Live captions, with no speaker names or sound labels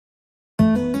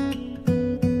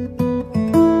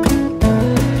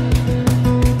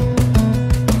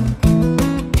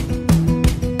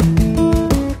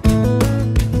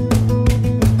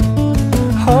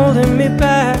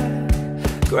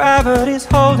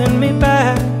holding me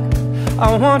back.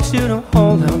 I want you to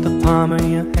hold out the palm of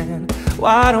your hand.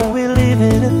 Why don't we leave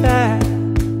it at that?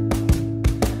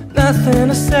 Nothing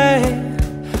to say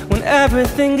when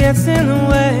everything gets in the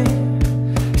way.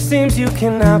 Seems you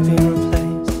cannot be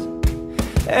replaced,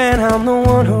 and I'm the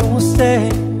one who will stay.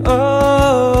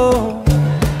 Oh,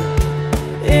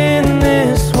 in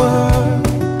this world,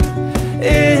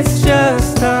 it's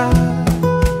just us.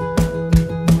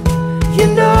 You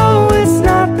know it's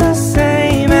not the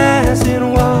same as it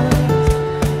was.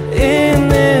 In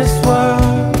this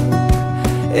world,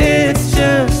 it's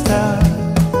just us.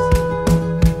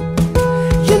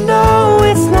 You know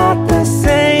it's not the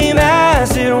same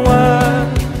as it was.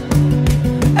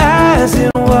 As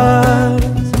it was.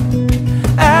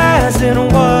 As it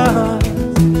was.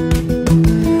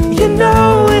 You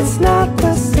know it's not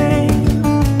the same.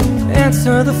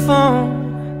 Answer the phone.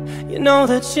 You know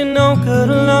that you're no good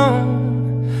alone.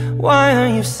 Why are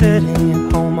you sitting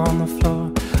at home on the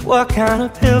floor? What kind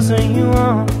of pills are you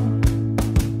on?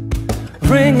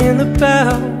 Ringing the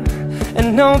bell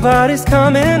and nobody's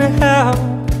coming to help.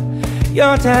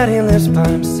 Your daddy lives by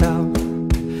himself.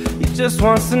 He just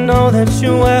wants to know that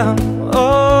you're well.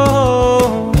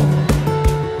 Oh,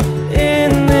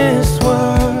 in this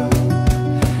world,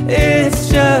 it's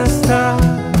just us.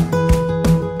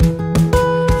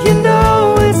 You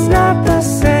know it's not the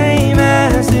same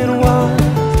as it was.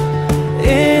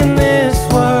 In this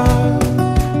world,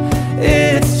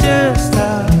 it's just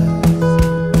us.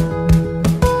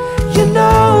 You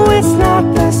know it's not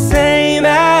the same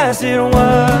as it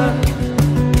was.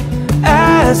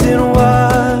 As it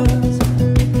was.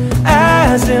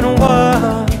 As it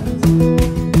was.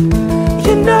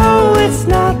 You know it's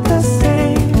not the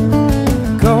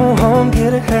same. Go home,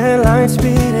 get a headline,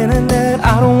 speed internet.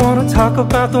 I don't wanna talk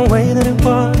about the way that it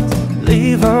was.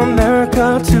 Leave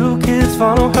America, 2 kids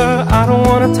follow her. I don't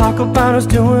wanna talk about us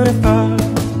doing it first.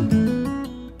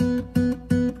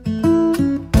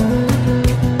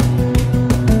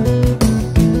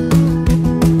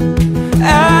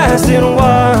 As it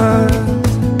was.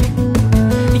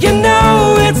 You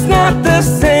know it's not the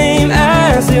same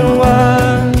as it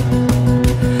was.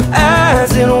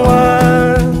 As it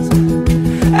was.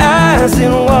 As it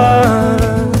was.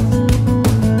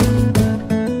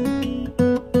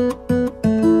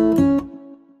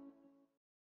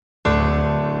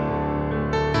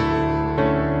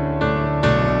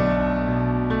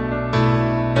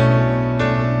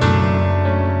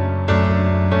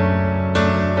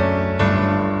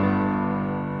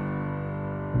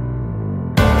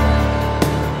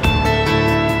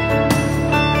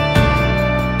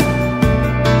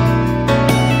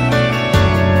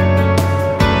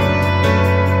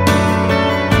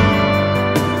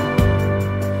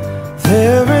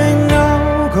 There ain't no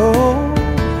gold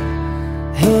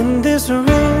in this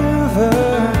river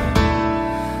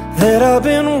that I've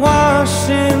been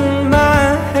washing my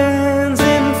hands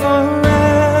in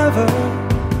forever.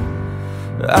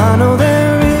 I know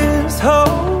there is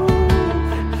hope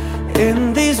in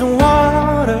these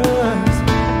waters,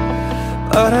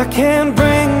 but I can't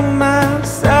bring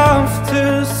myself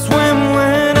to swim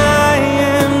when I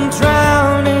am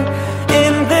drowning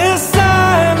in this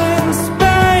silence.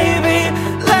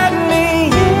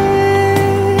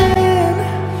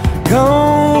 Go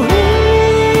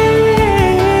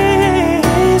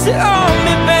easy on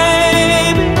me,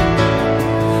 baby.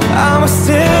 I was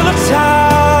still a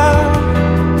child,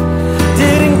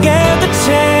 didn't get the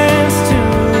chance to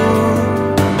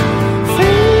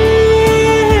feel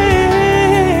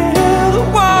the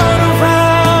world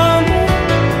around me.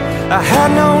 I had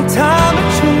no time to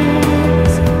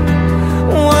choose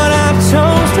what I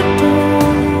chose to do.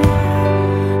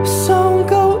 So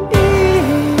go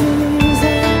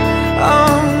easy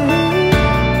on me.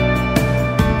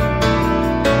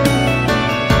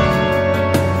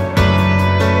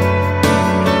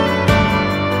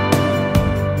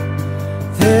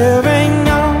 There ain't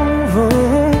no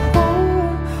room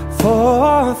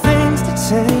for things to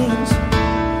change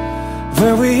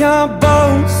where we are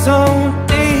both so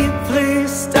deeply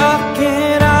stuck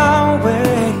in our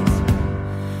ways.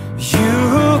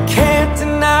 You can't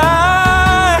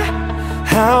deny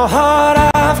how hard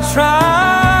I've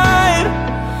tried.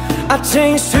 I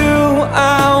changed who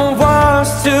I was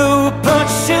to put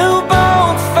you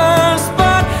both first,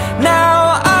 but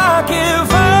now I give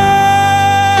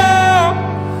up.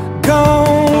 Go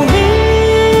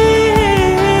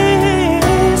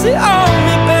easy on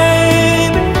me,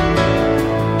 baby.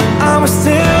 I was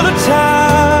still a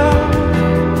child,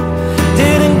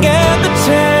 didn't get the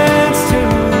chance to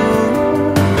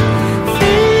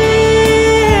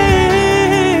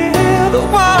feel the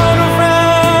world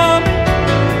around me.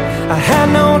 I had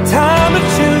no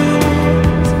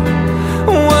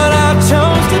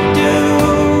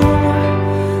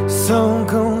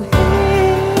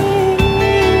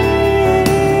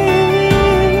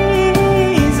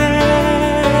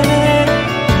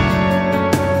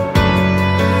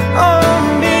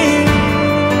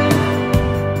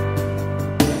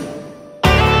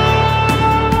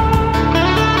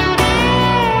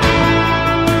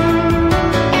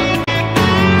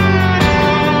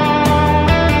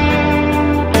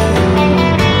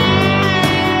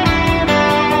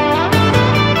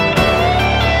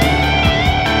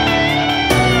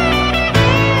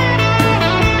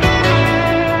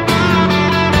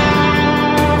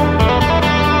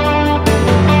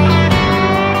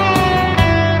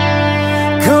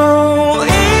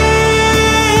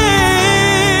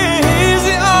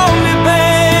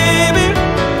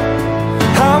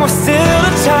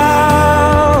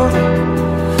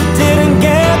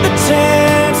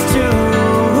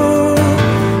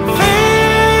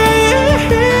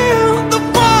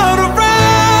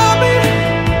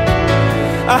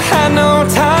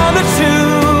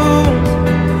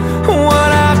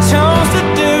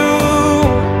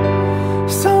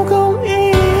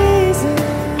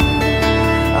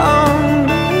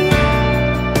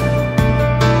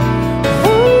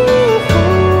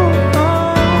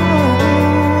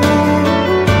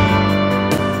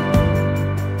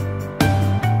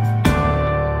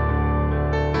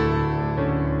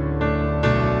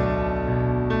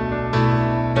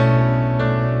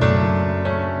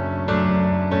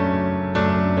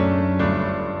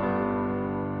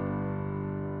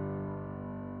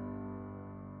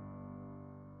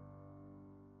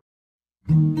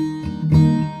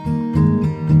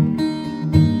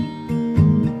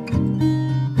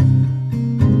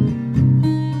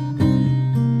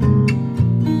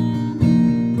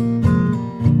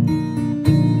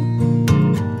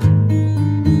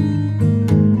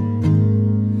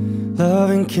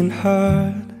can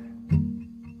hurt.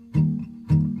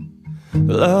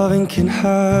 Loving can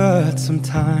hurt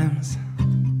sometimes,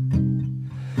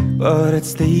 but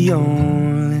it's the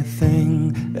only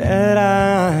thing that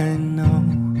I know.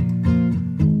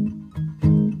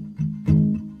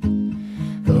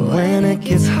 But when it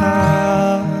gets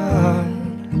hard,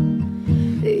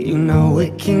 you know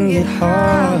it can get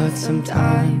hard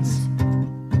sometimes.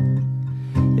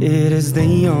 It is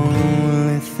the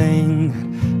only thing that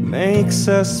makes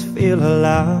us feel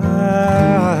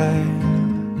alive.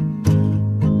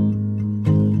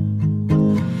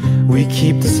 We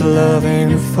keep this love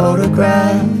in a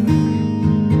photograph.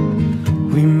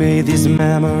 We made these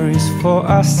memories for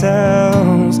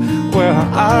ourselves, where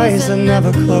our eyes are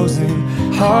never closing,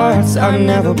 hearts are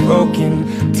never broken,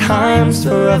 time's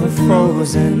forever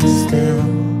frozen still.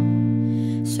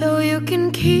 So you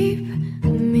can keep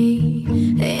me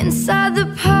inside the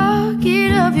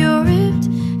pocket of your ripped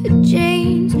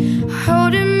jeans,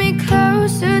 holding me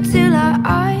closer till our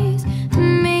eyes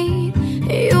meet.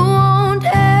 You won't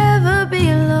ever be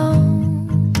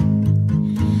alone.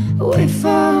 Wait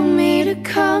for me to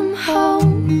come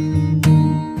home.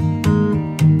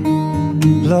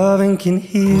 Loving can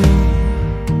heal,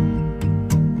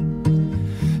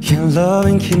 yeah,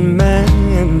 loving can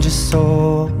mend your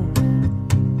soul,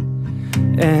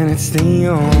 and it's the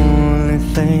only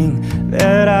thing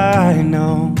that I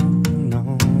know.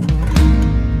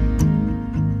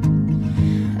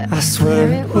 I swear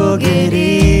it will get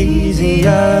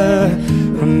easier.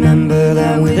 Remember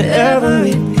that with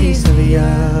every piece of you.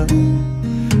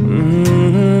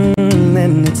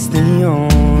 And it's the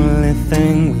only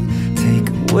thing we take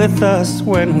with us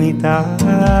when we die.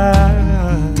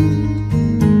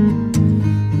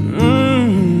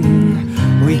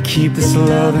 We keep this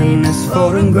love in this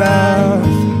photograph.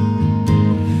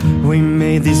 We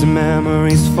made these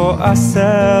memories for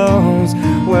ourselves,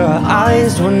 where our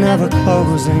eyes were never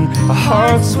closing, our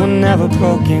hearts were never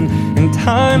broken, and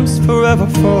time's forever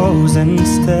frozen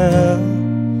still.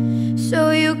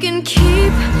 So you can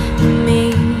keep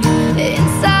me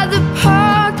inside the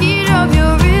pocket of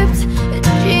your ripped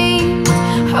jeans,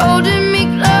 holding me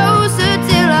closer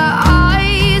till our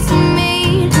eyes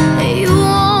meet. You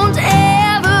won't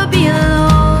ever be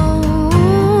alone.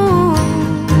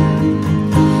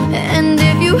 And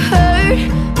if you hurt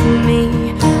me,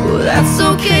 well, that's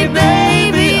okay,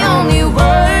 baby, only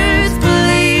words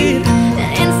bleed.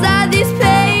 Inside these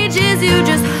pages you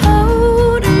just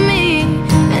hold me,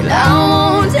 and I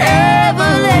won't ever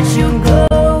let you go.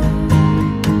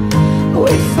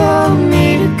 Wait for me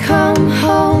to come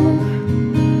home.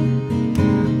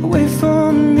 Wait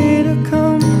for me to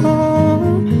come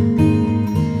home.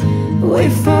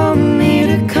 Wait for me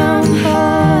to come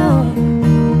home.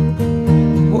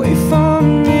 Wait for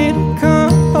me to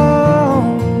come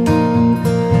home.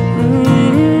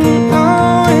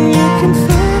 Oh, and you can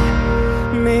fit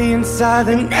me inside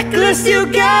the necklace you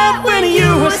got when you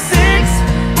were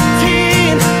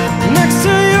 16, next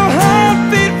to your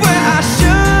heartbeat where I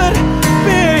should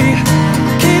be.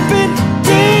 Keep it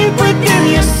deep within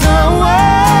your soul.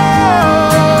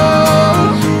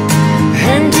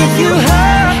 And if you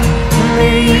hurt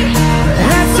me,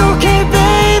 that's okay,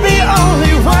 baby,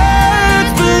 only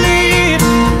words bleed.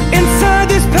 Inside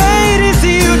these pages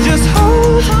you just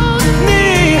hold me,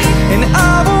 and I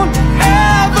won't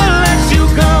ever let you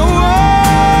go.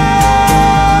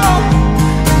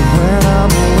 When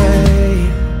I'm away,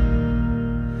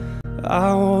 I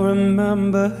will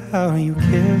remember how you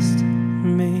kissed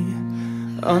me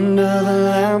under the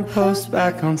lamppost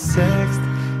back on 6th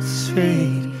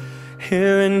Street,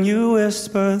 hearing you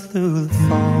whisper through the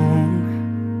phone.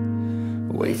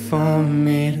 Wait for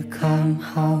me to come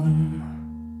home.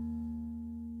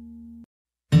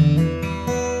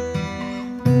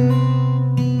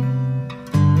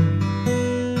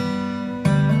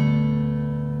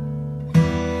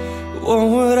 What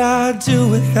would I do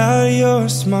without your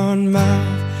smart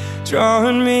mouth,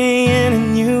 drawing me in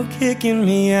and you kicking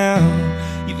me out?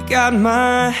 You've got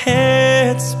my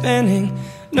head spinning,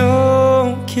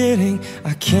 no kidding,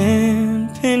 I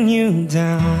can't pin you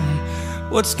down.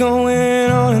 What's going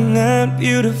on in that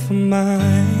beautiful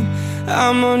mind?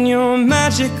 I'm on your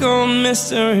magical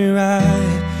mystery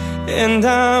ride, and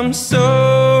I'm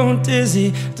so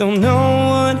dizzy, don't know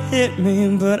what hit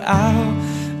me, but I'll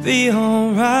be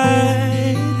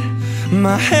alright.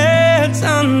 My head's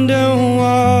underwater,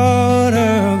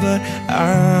 but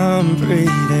I'm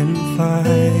breathing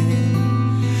fine.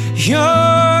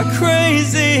 You're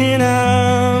crazy and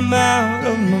I'm out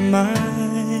of my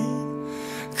mind,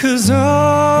 'cause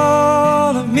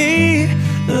all of me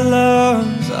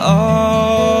loves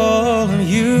all of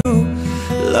you.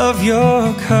 Love Love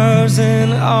your curves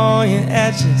and all your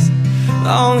edges,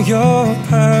 all your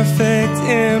perfect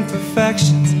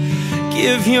imperfections.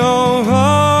 Give your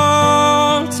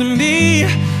all to me,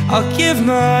 I'll give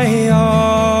my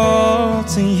all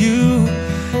to you.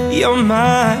 You're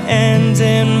my end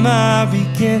and my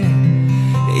beginning.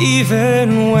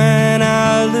 Even when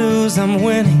I lose, I'm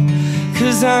winning,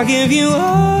 'cause I'll give you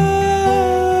all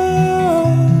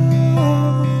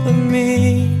of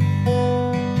me,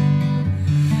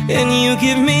 and you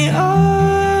give me all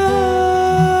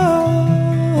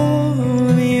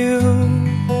of you.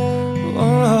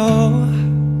 Oh.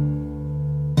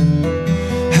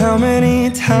 How many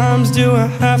times do I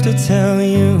have to tell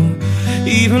you,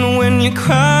 even when you're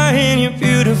crying, you're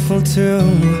beautiful too.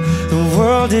 The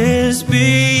world is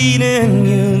beating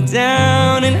you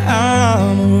down, and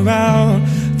I'm around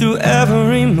through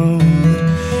every mood.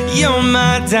 You're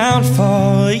my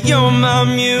downfall, you're my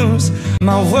muse,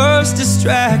 my worst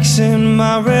distraction,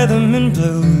 my rhythm and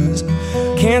blues.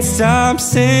 Can't stop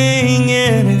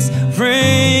singing, it's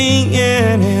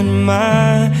ringing in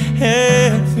my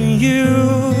head for you.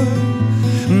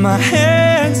 My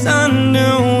head's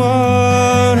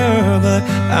underwater, but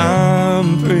I'm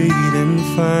breathing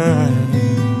fine.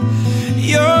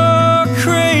 You're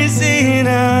crazy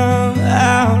now,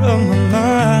 out of my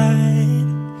mind,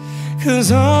 'cause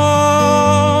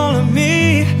all of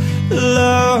me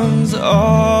loves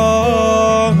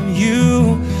all of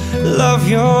you. Love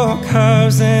your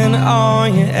curves and all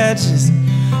your edges,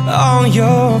 all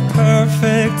your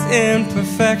perfect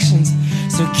imperfections.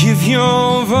 So give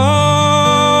your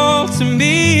all to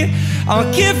me, I'll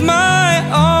give my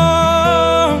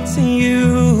all to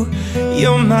you.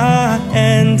 You're my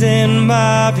end and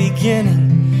my beginning.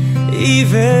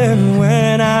 Even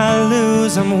when I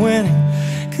lose, I'm winning,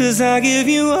 'cause I give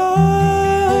you all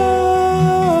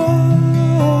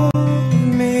of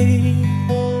me,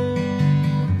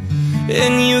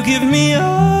 and you give me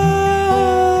all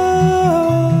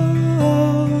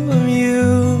of you.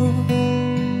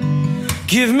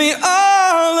 Give me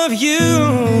all of you.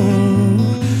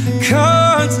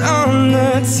 Cards on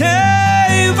the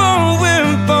table,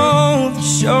 we're both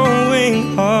showing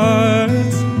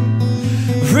hearts,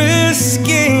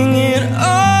 risking it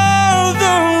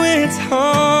although it's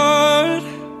hard,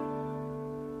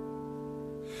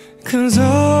 'cause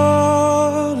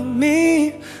all of me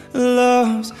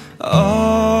loves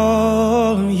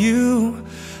all of you.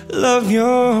 Love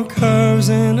your curves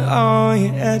and all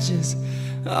your edges,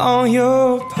 all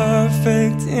your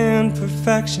perfect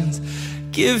imperfections.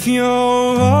 Give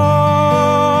your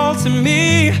all to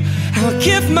me, I'll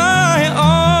give my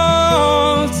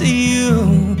all to you.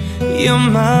 You're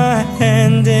my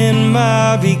end and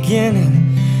my beginning.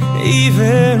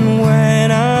 Even when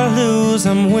I lose,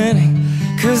 I'm winning,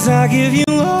 'cause I give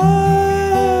you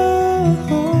all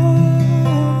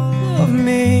of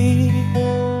me,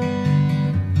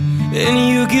 and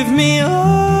you give me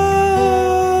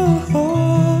all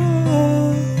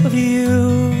of you,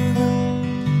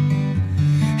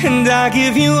 and I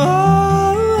give you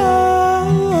all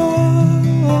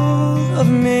of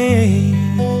me,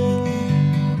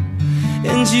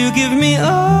 and you give me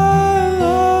all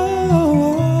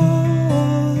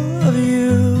of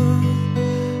you.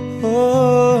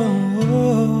 Oh.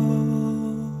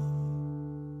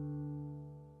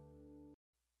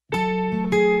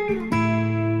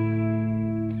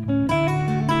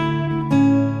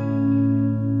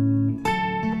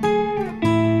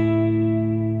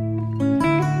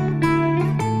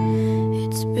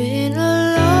 It's been a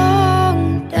long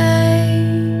day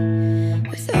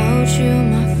without you,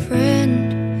 my friend,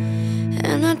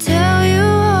 and I'll tell you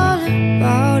all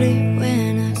about it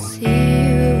when I see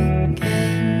you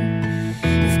again.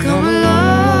 We've come a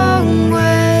long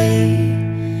way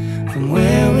from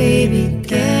where we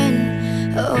began.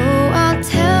 Oh, I'll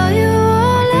tell you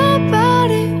all about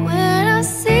it when I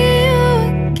see you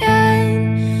again,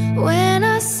 when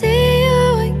I see you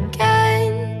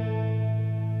again.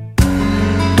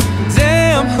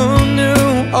 Damn, who knew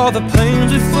all the planes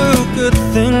we flew, good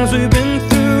things we've been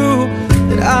through,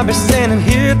 that I'll be standing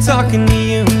here talking to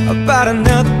you about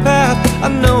another path. I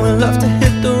know I love to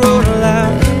hit the road a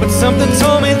lot, but something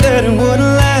told me that it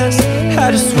wouldn't last.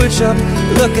 Had to switch up,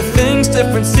 look at things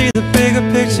different, see the bigger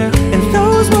picture. And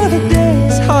those were the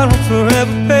days, hard one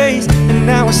forever pays, and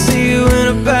now I see you in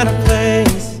a better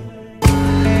place.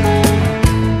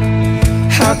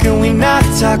 How can we not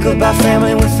talk about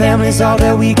family when family's all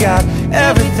that we got?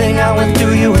 Everything I went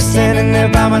through, you were standing there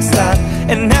by my side,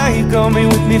 and now you're gonna be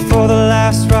with me for the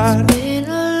last ride. It's been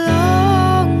a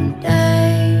long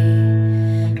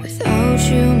day without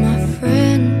you, my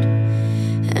friend,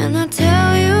 and I'll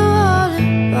tell you all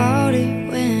about it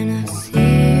when I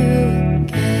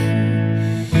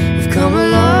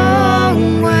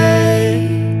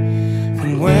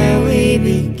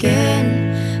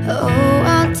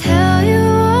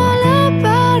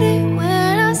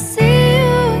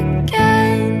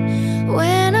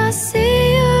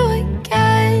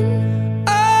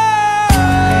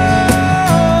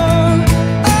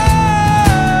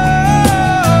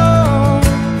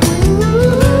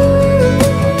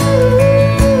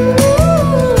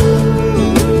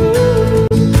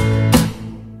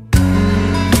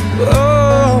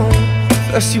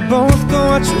both go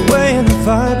out your way and the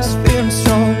vibe is feeling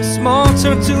strong. Small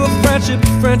turn to a friendship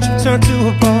turn to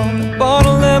a bond. The bond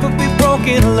will never be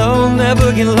broken, love will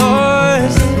never get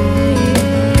lost.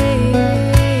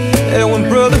 And when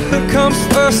brotherhood comes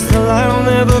first, the line will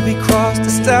never be crossed.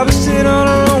 Established it on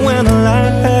our own when the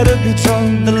line had to be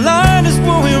drawn. The line is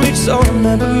when we reach, so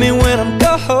remember me when I'm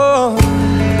gone.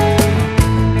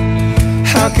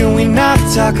 How can we not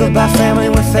talk about family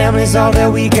when family's all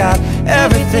that we got?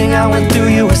 Everything I went through,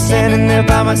 you were standing there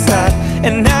by my side.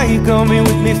 And now you're gonna be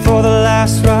with me for the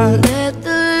last ride. Let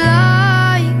the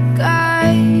light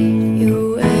guide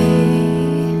your way,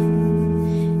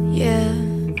 yeah.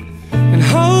 And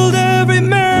hold every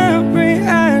memory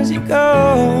as you go.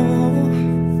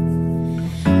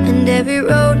 And every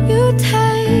road you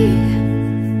take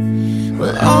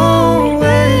will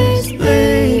always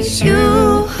lead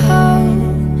you home.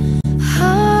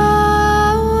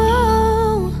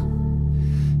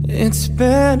 It's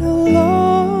been a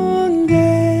long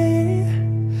day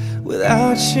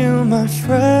without you, my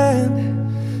friend.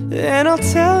 And I'll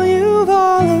tell you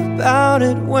all about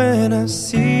it when I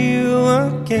see you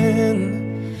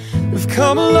again. We've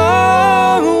come a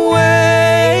long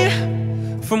way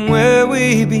from where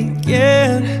we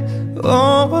began.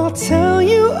 Oh, I'll tell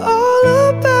you all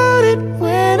about it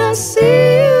when I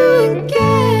see you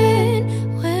again.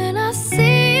 When I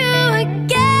see you again.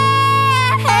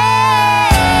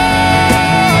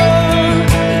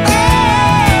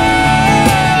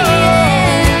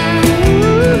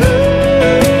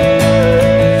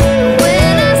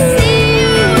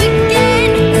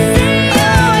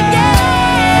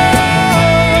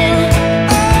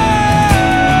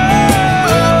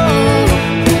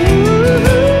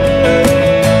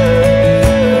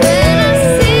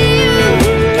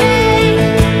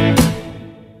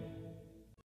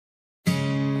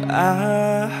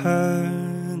 I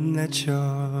heard that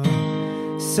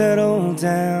you're settled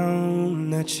down,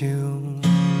 that you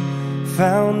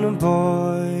found a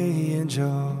boy and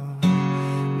you're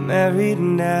married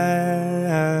now.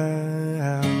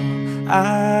 I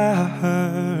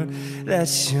heard that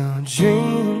your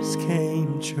dreams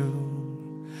came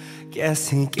true. Guess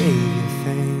he gave you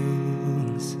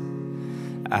things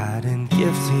I didn't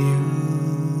give to you.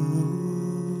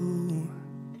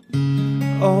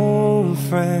 Oh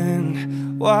friend,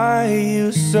 why are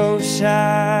you so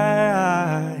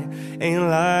shy? Ain't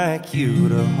like you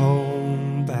to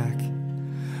hold back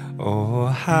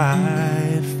or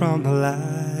hide from the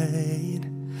light.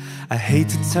 I hate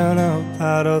to turn up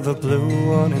out of the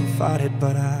blue uninvited,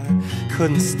 but I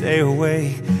couldn't stay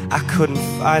away, I couldn't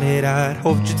fight it. I'd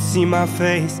hoped you'd see my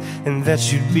face and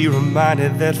that you'd be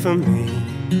reminded that for me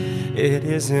it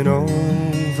isn't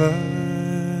over.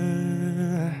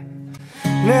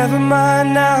 Never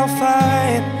mind, I'll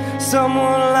find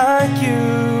someone like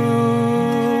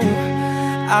you.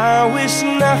 I wish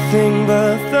nothing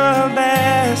but the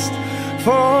best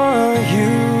for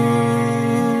you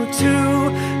too.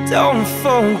 Don't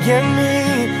forget me,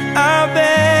 I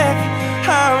beg.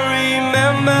 I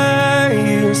remember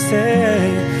you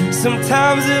said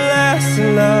sometimes it lasts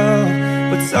in love,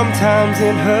 but sometimes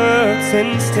it hurts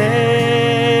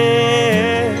instead.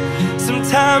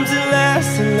 Sometimes it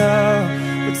lasts in love,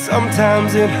 but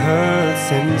sometimes it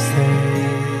hurts instead.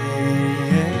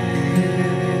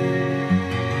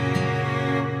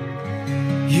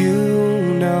 You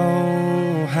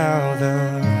know how the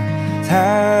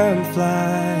time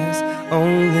flies.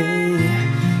 Only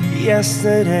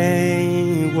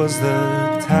yesterday was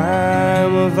the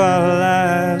time of our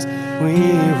lives. We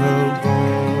were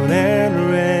born and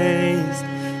raised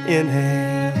in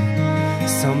a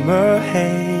summer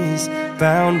haze,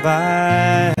 bound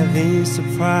by the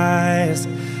surprise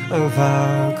of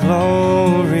our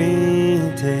glory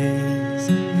days.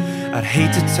 I'd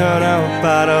hate to turn up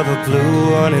out of the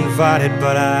blue uninvited,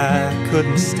 but I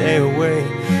couldn't stay away,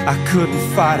 I couldn't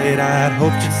fight it. I'd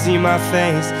hoped you'd see my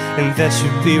face and that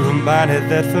you'd be reminded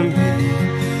that for me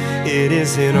it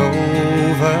isn't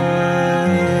over.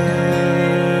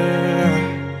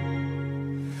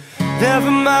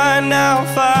 Never mind, I'll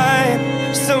find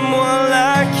someone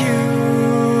like you.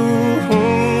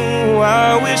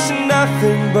 I wish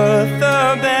nothing but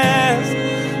the best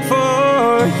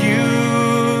for you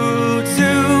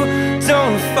too.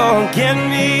 Don't forget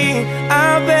me,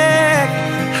 I beg.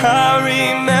 I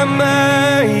remember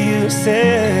you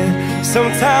said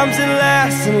sometimes it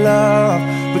lasts in love,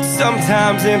 but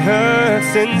sometimes it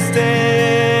hurts instead.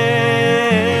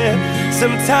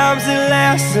 Sometimes it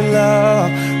lasts in love,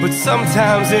 but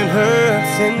sometimes it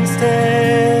hurts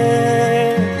instead.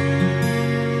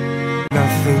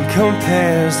 Nothing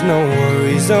compares. No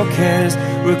worries, no cares,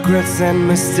 regrets and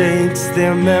mistakes,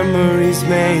 their memories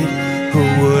made. Who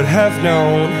would have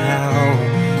known how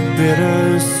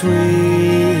bittersweet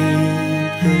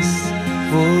this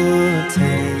would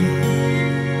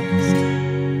taste?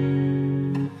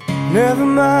 Never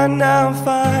mind, I'll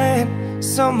find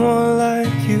someone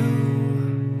like you.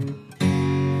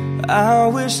 I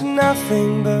wish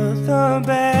nothing but the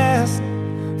best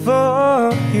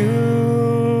for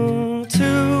you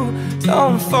too.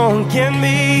 Don't forget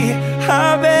me,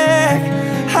 I beg.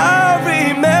 I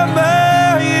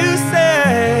remember you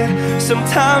said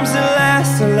sometimes it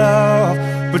lasts a love,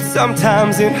 but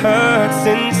sometimes it hurts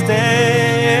instead.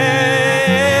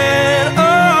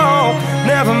 Oh,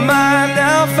 never mind,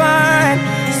 I'll find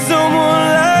someone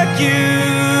like you.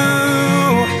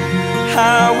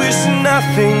 I wish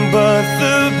nothing but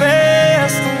the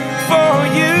best for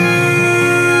you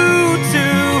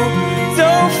too.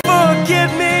 Don't forget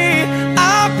me, I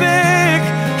beg.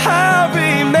 I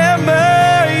remember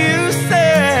you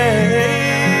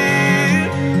said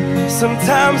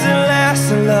sometimes it lasts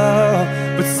in love,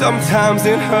 but sometimes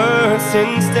it hurts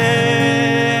instead.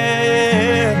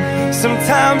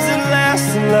 Sometimes it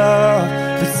lasts in love,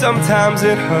 but sometimes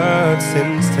it hurts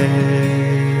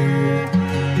instead.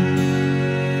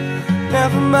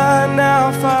 Never mind,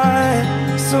 I'll find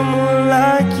someone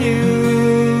like you.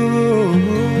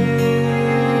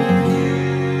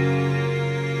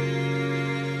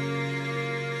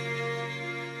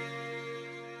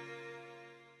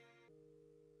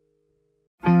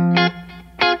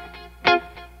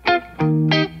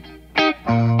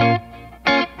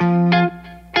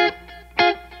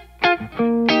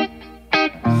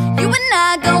 You and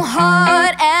I go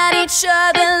hard at each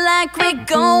other like we're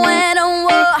going to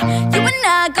war. You and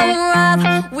I go rough,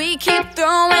 we keep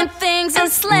throwing things and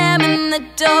slamming the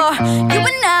door. You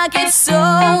and I get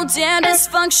so damn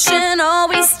dysfunctional,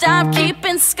 we stop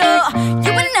keeping score.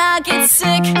 You and I get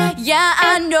sick, yeah,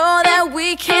 I know that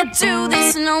we can't do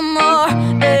this no more.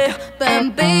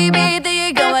 But baby, there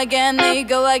you go again,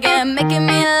 making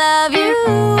me love you.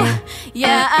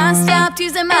 Yeah, I stopped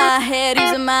using my head,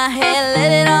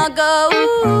 let it all go.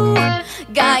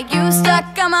 Got you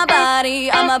stuck on my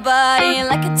body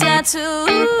like a tattoo.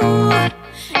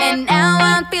 And now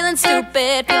I'm feeling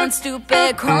stupid,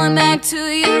 crawling back to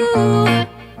you.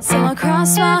 So I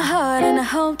cross my heart and I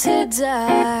hope to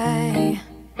die,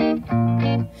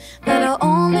 that I'll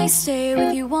only stay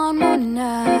with you one more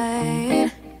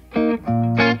night.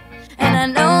 And I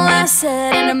know I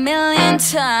said it a million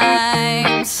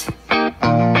times,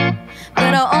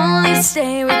 but I'll only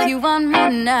stay with you one more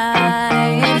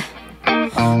night.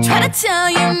 Try to tell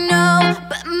you no,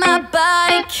 but my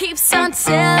body keeps on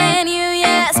telling you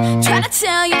yes. Try to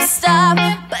tell you stop,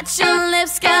 but your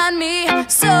lips got me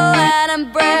so out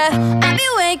of breath. I be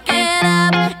waking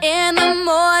up in the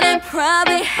morning,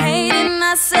 probably hating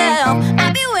myself.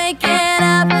 I be waking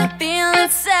up feeling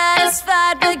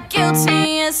satisfied, but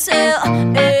guilty as hell.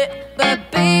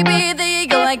 But baby, there you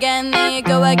go again,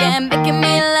 making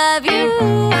me love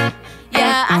you.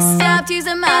 Yeah, I stopped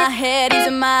using my head,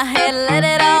 let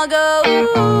it all go.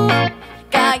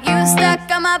 Got you stuck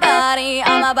on my body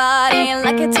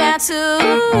like a tattoo.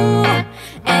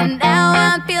 And now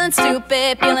I'm feeling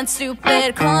stupid,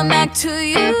 crawling back to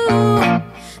you.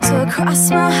 So I cross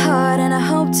my heart and I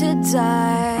hope to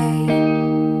die,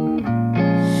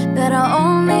 that I'll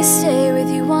only stay with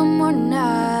you one more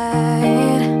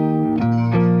night.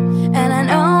 And I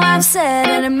know I've said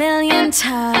it a million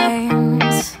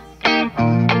times,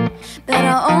 that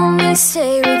I'll only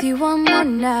stay with you one more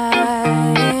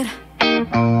night.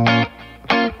 Ooh,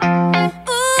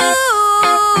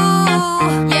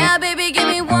 yeah, baby, give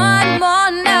me one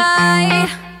more night.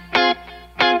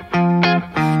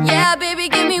 Yeah, baby,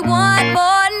 give me one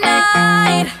more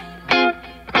night.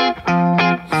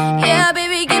 Yeah,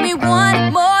 baby, give me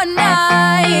one more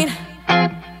night.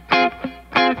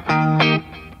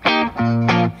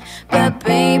 But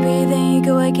baby, there you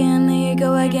go again,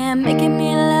 making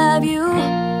me love you.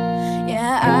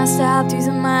 Yeah, I stopped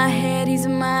using my head,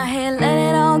 let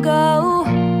it all go.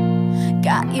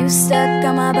 Got you stuck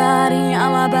on my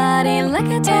body like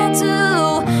a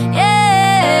tattoo.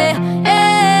 Yeah,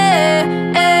 yeah,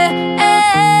 yeah,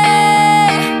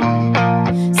 yeah.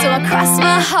 So I cross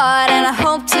my heart and I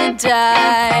hope to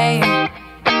die,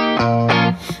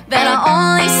 that I'll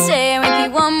only stay with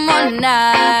you one more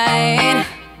night.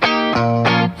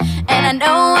 And I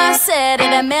know I've said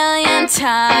it a million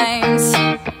times,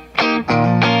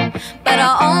 but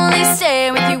I'll only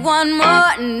stay with you one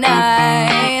more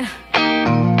night.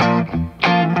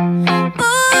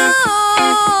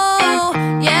 Ooh,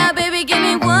 yeah, baby, give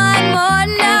me one more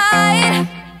night.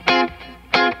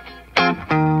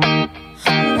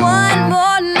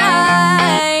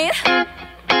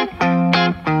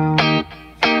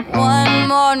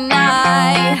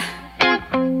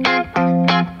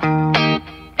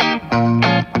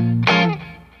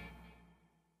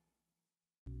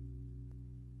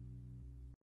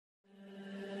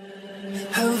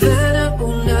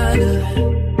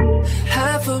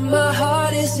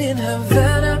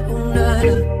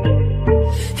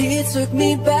 He took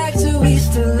me back to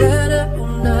East Atlanta,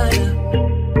 oh night.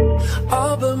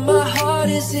 Oh, but my heart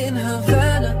is in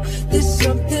Havana. There's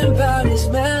something about his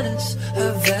manners,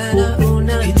 Havana, oh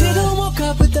night. He didn't walk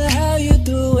up, what the hell you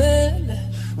doing?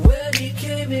 When he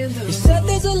came in the room, he said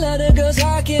there's a lot of girls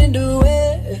I can do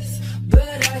with,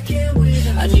 but I can't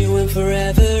win. I knew him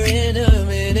forever in a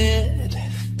minute.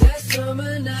 That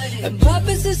summer night, and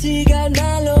Papa says he got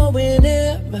Nilo in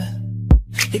him.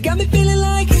 He got me feeling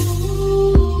like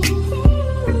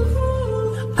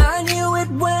I knew it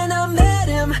when I met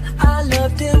him. I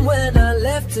loved him when I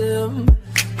left him.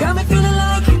 Got me feeling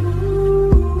like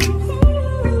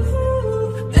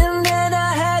and then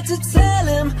I had to tell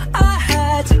him I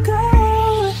had to go.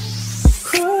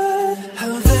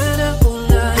 Havana, oh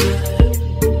night.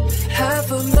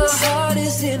 Half of my heart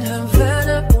is in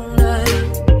Havana, oh night.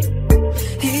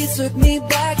 He took me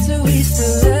back to East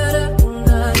Atlanta, oh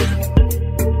night.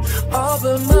 Oh,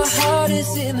 but my heart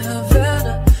is in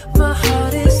Havana. My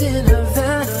heart is in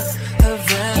Havana,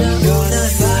 Havana. I'm gonna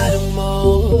fight them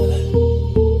all.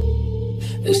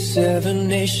 The Seven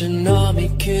Nation Army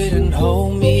couldn't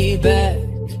hold me back.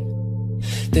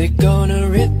 They're gonna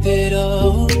rip it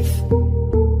off,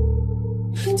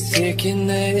 taking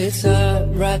their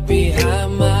time right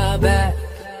behind my back.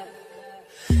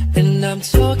 And I'm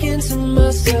talking to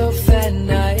myself at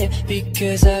night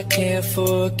because I can't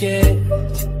forget.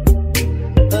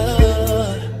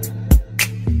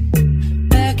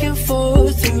 Back and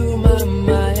forth through my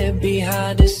mind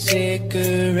behind a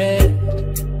cigarette.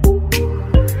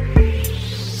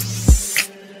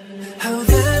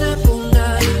 Havana, oh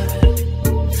night.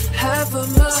 Half of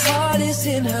my heart is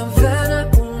in Havana,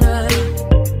 oh night.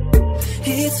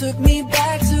 He took me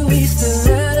back to East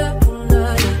Atlanta, oh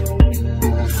night.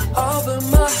 Oh, but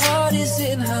my heart is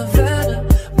in Havana.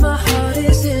 My heart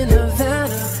is in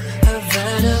Havana,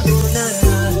 Havana, oh night.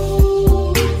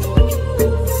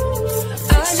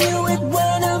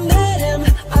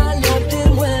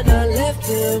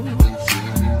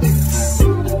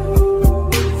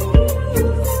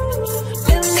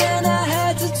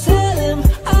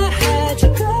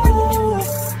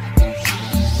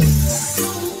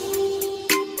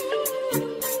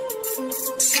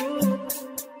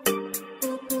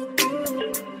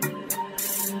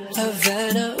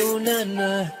 Havana, ooh na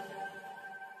na.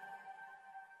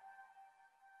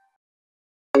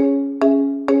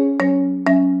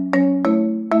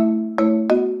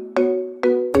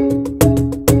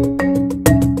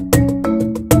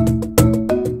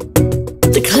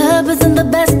 The club isn't the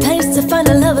best place to find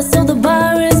a lover, so the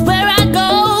bar is where I go.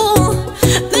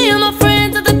 Me and my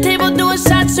friends at the table doing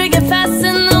shots, drinking fast,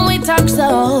 and then we talk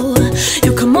slow.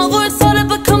 You come over and start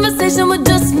up a conversation with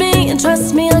just me, and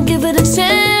trust me, I'll give it a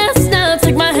chance. Now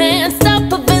take my hand, stop,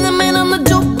 put the man on the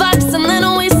jukebox, and then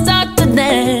we start to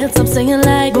dance. I'm singing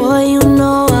like, boy, you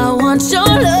know I want your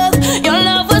love. Your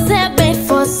love was handmade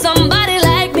for somebody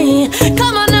like me.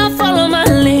 Come on now, follow my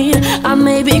lead. I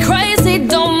may be crazy,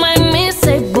 don't mind me.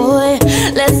 Say, boy,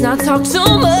 let's not talk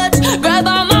too much. Grab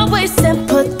on my waist and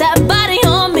put that body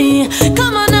on me.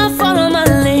 Come on now, follow my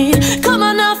lead. Come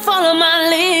on now, follow my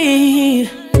lead.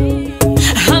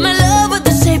 I'm in love with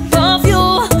the shape of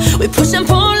you. We push and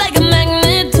pull like a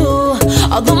magnet do.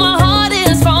 Although my heart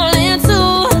is falling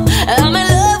too, I'm in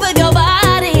love with your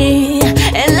body.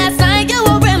 And last night you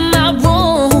were in my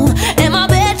room, and my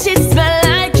bedsheets smell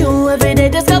like you. Every day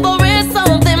discovering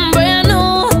something brand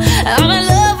new. I'm in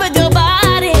love with your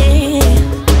body.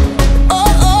 Oh,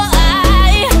 oh,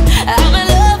 I'm in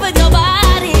love with your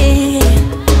body.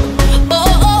 Oh,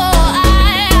 oh,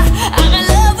 I'm in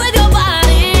love with your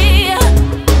body.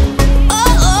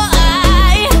 Oh, oh,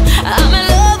 I'm in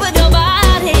love with your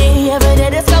body. Every day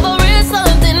discovering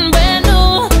something brand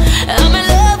new. I'm in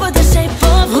love with the shape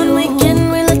of you. One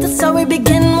weekend we let the story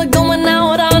begin. We're going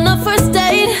out on a first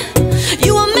date.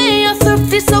 You and me are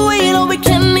thrifty, so we know we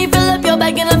can. Me fill up your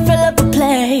bag and I fill up a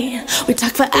plate. We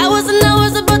talk for hours and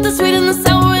hours about the sweet and the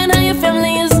sour and how your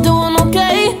family is doing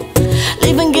okay.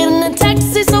 Leaving, getting a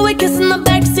taxi, so we kiss in the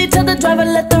backseat. Tell the driver,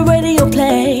 let the radio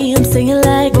play. I'm singing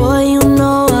like, boy, you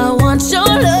know I want your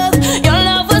love. Your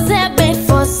love was handmade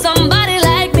for somebody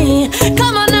like me.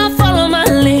 Come on now, follow my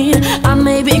lead. I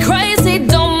may be crazy,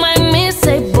 don't mind me.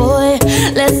 Say, boy,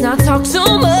 let's not talk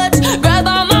too much. Grab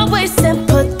on my waist and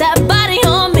put that body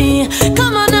on me.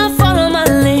 Come on now, follow my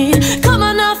lead. Come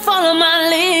on now, follow my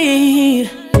lead.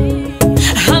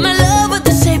 I'm in love with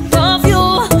the shape of you.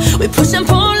 We push and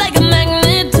pull like a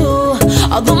magnet do.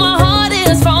 Although my heart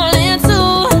is falling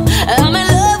too, I'm in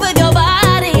love with your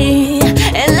body.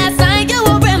 And last night you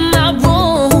were in my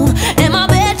room, and my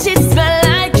bedsheets smell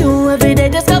like you. Every day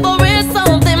discovering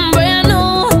something brand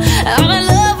new. I'm in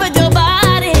love with your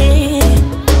body.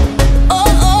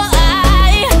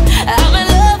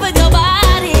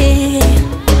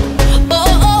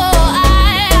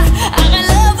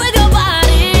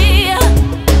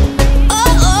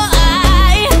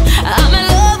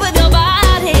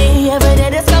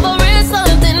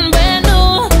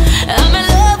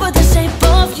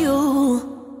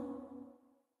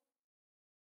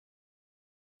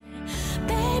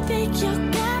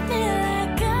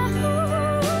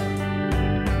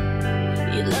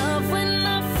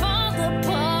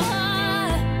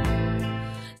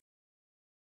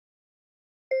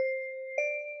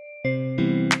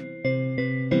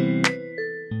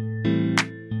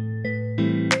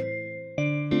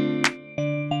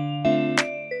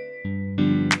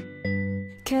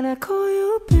 Can I call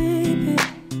you baby?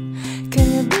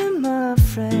 Can you be my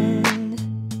friend?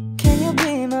 Can you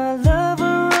be my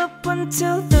lover up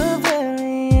until the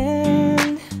very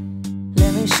end?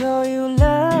 Let me show you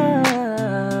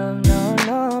love,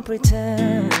 no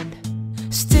pretend.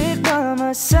 Stick by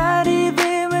my side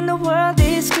even when the world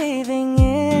is caving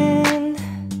in.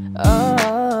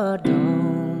 Oh,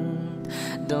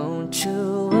 don't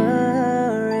you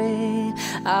worry,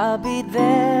 I'll be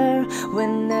there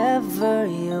whenever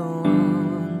you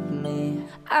want me.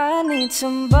 I need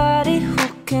somebody who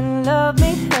can love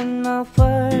me at my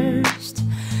worst.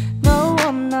 No,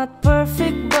 I'm not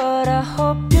perfect, but I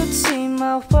hope you'd see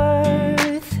my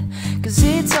worth. Cause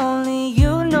it's only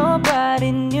you,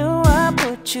 nobody knew I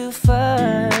put you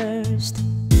first.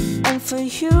 And for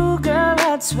you, girl,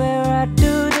 I'd swear I'd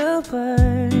do the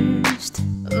worst.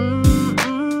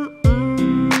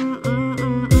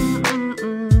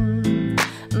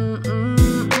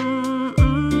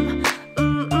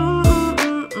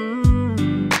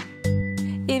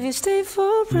 If you stay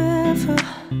forever,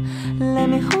 let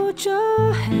me hold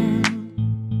your hand.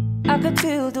 I could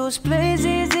feel those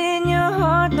places in your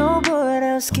heart nobody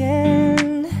else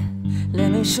can.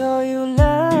 Let me show you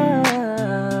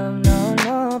love,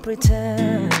 no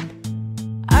pretend.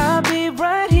 I'll be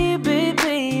right here,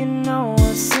 baby, you know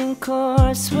I'll sink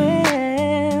or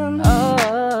swim.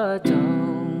 Oh,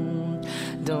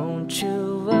 don't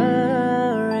you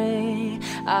worry,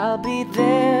 I'll be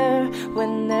there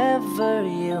whenever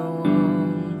you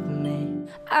want me.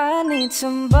 I need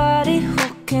somebody who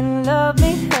can love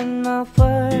me at my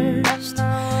worst.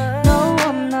 No,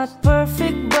 I'm not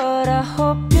perfect, but I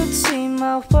hope you'd see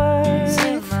my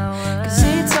worth. Cause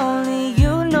it's only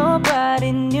you,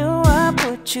 nobody knew I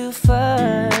put you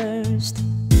first.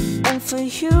 And for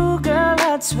you, girl,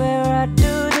 I'd swear I'd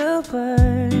do the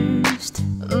worst.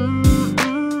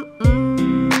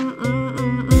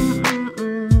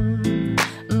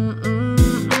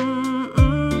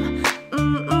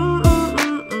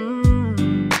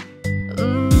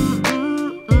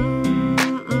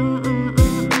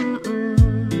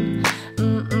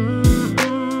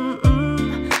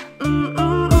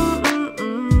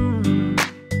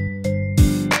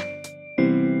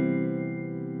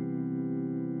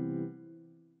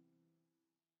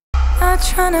 Not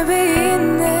tryna be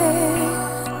in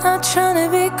there, not tryna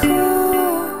be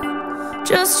cool,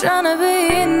 just tryna be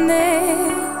in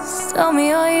this. Tell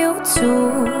me, are you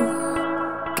too?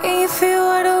 Can you feel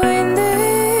where the wind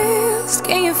is?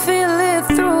 Can you feel it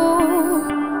through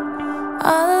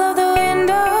all of the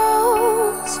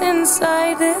windows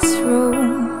inside this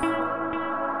room?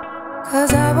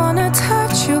 Cause I wanna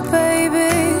touch you,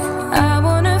 baby, I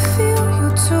wanna feel you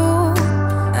too.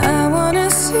 I wanna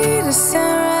see the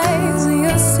sunrise in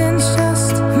your sins,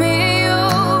 just me and you.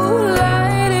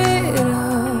 Light it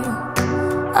up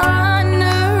on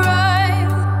the right.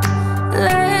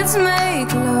 Let's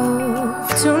make love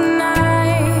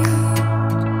tonight.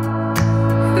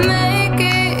 Make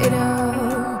it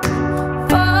up,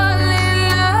 fall in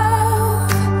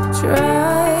love, try.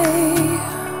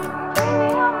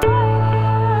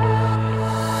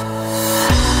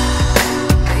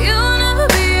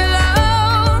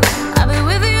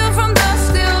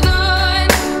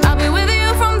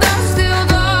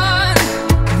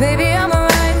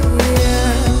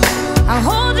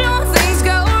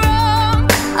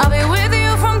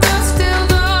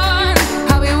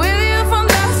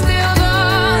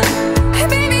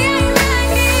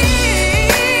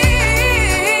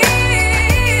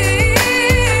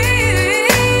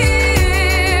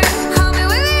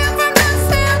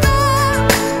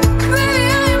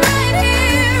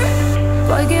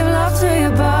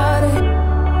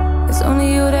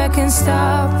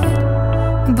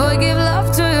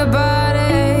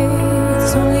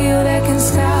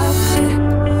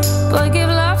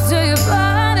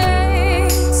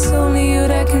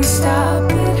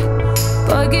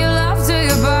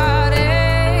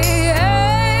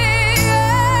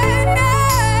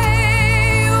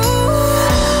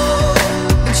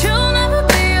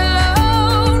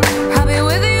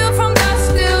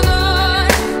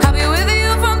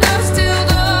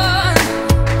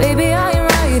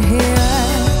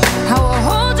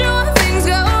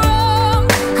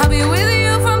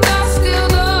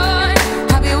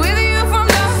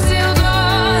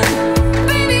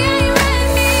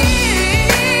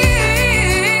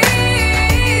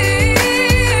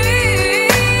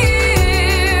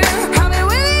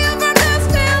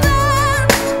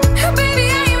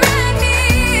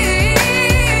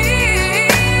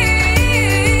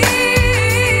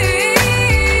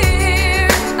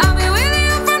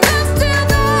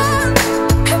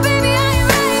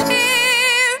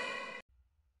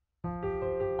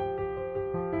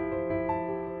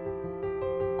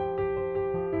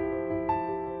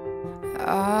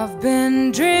 I've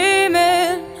been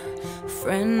dreaming,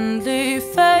 friendly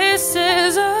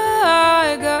faces.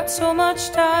 I got so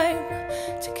much time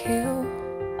to kill.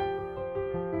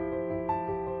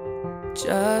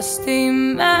 Just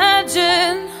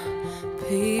imagine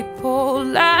people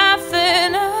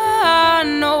laughing. I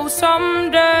know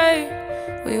someday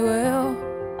we will.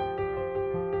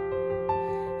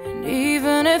 And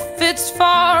even if it's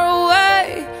far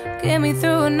away, get me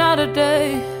through another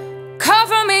day.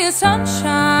 Cover me in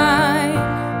sunshine,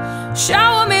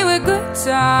 shower me with good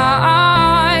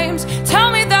times.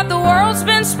 Tell me that the world's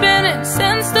been spinning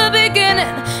since the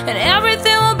beginning, and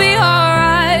everything will be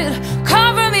alright.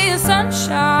 Cover me in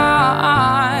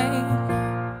sunshine.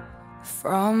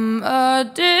 From a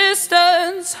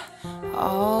distance,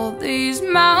 all these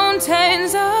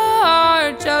mountains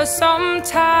are just some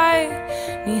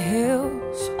tiny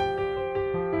hills.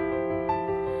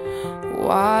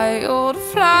 Wild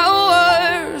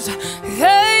flowers,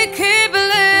 they keep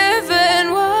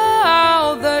living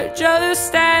while they're just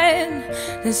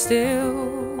standing still.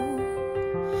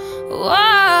 Oh,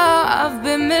 I've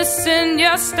been missing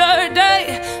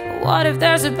yesterday. What if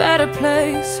there's a better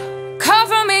place?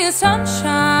 Cover me in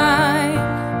sunshine,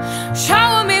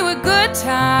 shower me with good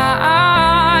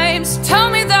times.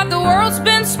 Tell me that the world's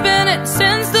been spinning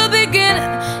since the beginning,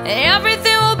 and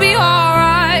everything will be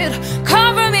alright.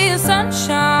 Cover me in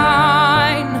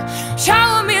sunshine,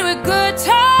 shower me with good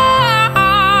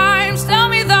times. Tell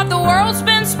me that the world's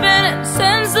been spinning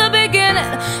since the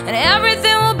beginning, and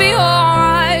everything will be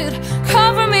alright.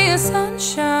 Cover me in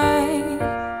sunshine,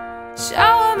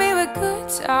 shower me with good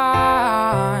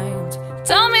times.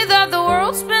 Tell me that the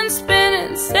world's been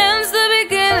spinning since the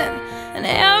beginning, and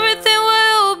everything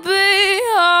will be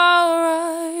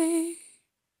alright.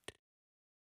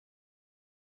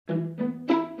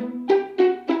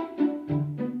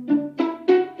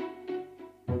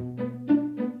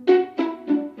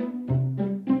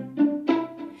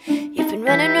 You've been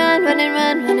running round,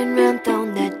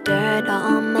 throwing that dirt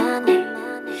on my name.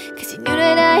 'Cause you knew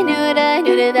that I knew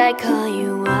that I'd call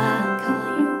you up.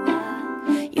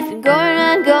 You've been going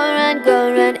around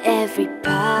every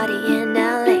party in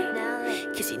LA.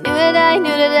 'Cause you knew that I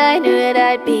knew that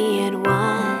I'd be at one.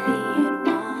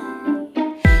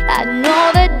 I know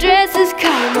that dress is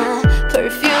karma,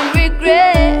 perfume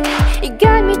regret. You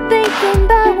got me thinking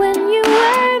about when you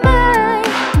were mine.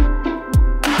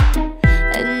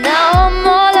 And now I'm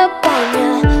all up on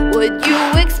ya, what you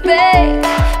expect?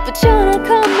 But you're not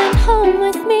coming home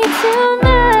with me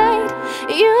tonight.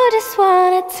 You just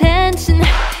want attention,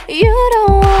 you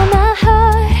don't want my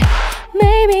heart.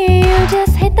 Maybe you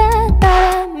just hate the thought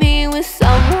of me with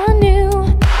someone new.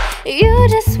 You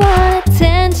just want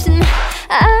attention,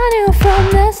 I knew from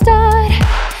the start.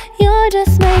 You're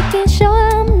just making sure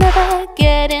I'm never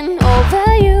getting over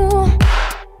you.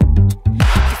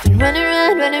 You've been running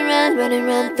around,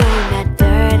 throwing that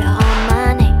dirt on my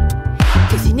name.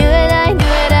 'Cause you knew that I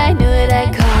knew that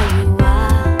I'd call you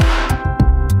up.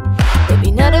 Baby,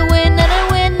 not a win,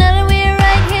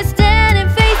 right here standing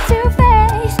face to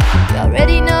face. You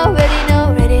already know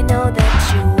that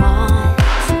you want.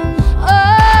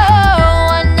 Oh,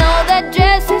 I know that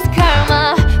dress is karma,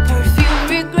 perfume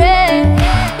regret.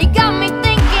 You got me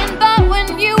thinking about when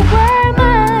you were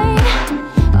mine.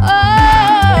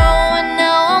 Oh, and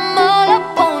now I'm all up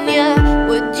on ya,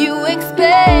 what you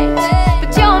expect? But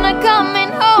you're not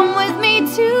coming home with me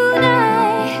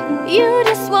tonight. You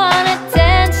just want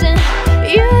attention,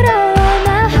 you don't want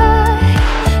my heart.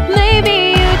 Maybe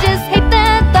you just hate the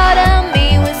thought of me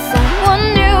with someone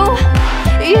new.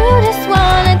 You just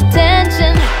want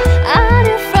attention, I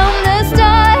knew from the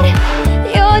start.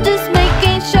 You're just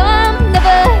making sure I'm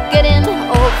never getting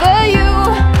over you.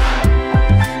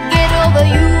 Get over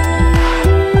you.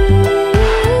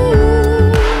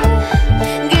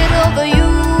 Get over you.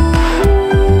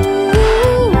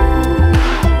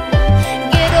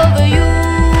 Get over you.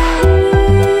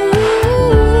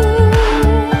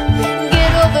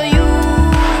 Get over you.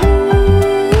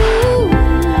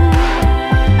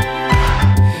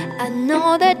 I know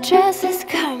that dress is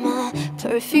karma,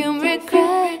 perfume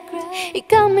regret. You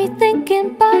got me thinking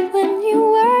about when you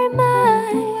were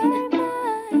mine.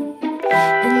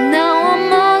 And now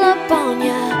I'm all up on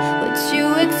ya, what you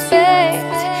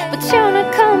expect? But you're not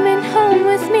coming home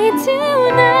with me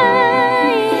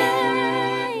tonight.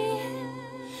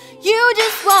 You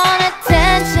just want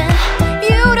attention,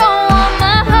 you don't want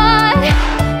my heart.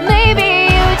 Maybe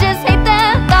you just hate the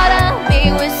thought of me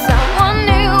with someone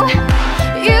new.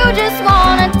 You just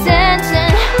want attention,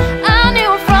 I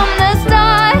knew from the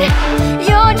start.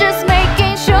 You're just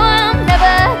making sure I'm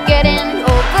never getting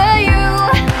over you.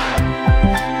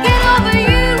 Get over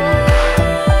you.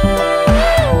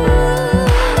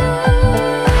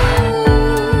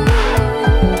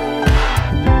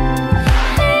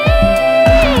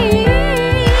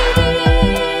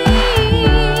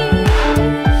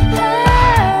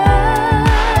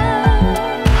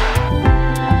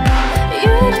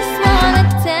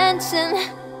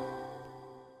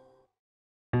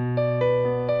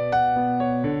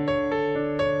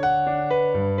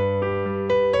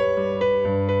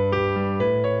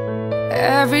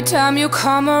 Every time you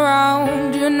come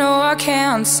around, you know I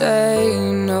can't say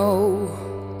no.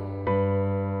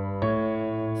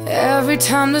 Every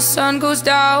time the sun goes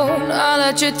down, I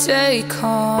let you take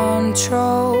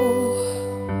control.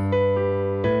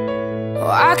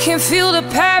 Oh, I can feel the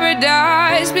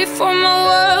paradise before my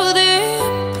world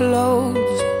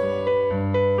implodes.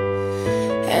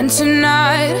 And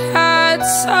tonight had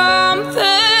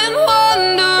something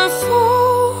wonderful.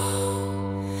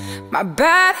 My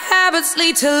bad habits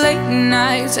lead to late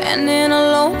nights, ending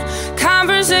alone.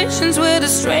 Conversations with a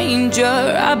stranger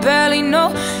I barely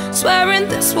know. Swearing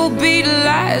this will be the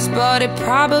last, but it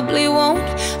probably won't.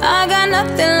 I got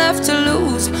nothing left to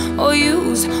lose or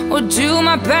use or do.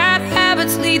 My bad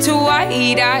habits lead to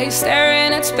white eyes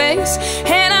staring at space,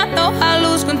 and I know I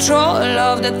lose control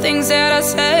of the things that I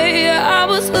say. I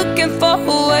was looking for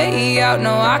a way out,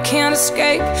 no I can't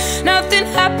escape. Nothing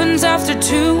happens after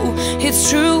 2, it's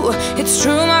true, it's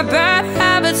true. My bad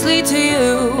habits lead to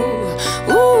you.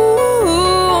 Ooh,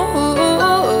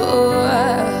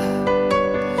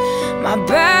 my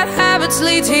bad habits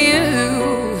lead to you.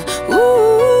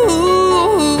 Ooh,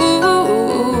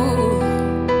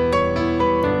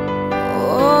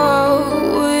 oh,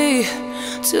 we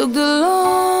took the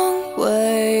long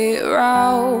way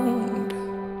round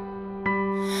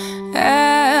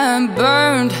and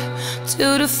burned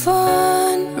till the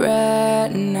fun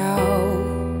ran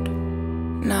out.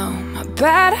 Now my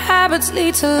bad habits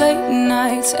lead to late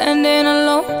nights, ending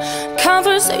alone.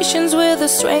 Conversations with a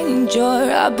stranger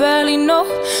I barely know.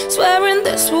 Swearing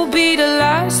this will be the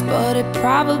last, but it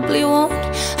probably won't.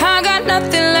 I got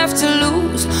nothing left to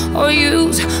lose or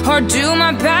use or do.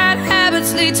 My bad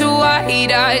habits lead to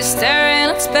white eyes staring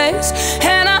at space,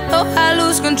 and I know I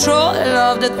lose control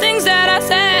of the things that I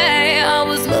say. I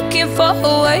was looking for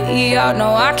a way out,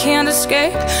 no I can't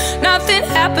escape. Nothing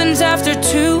happens after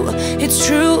 2, it's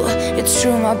true, it's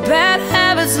true. My bad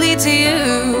habits lead to you.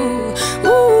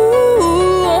 Ooh,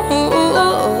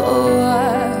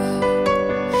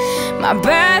 my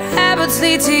bad habits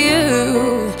lead to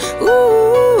you.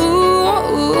 Ooh,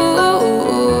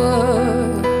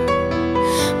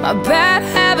 my bad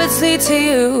habits lead to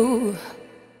you.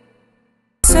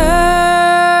 Searchlights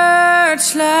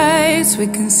we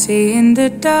can see in the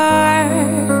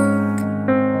dark.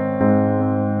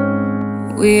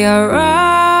 We are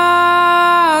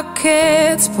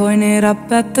rockets pointed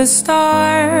up at the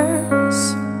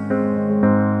stars.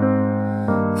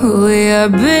 We are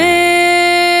billions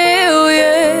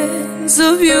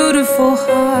of beautiful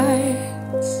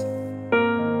hearts,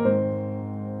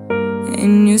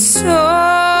 and you sold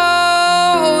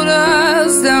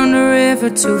us down the river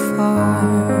too far.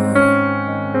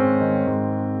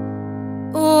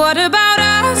 What about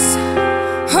us?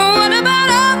 What about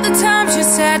all the times you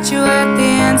said you had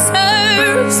the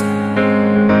answers?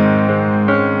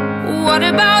 What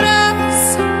about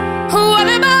us? What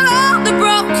about all the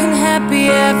broken happy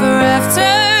ever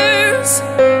afters?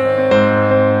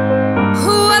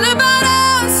 What about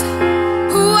us?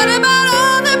 What about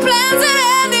all the plans that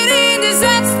ended in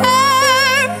disaster?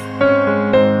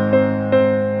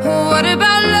 What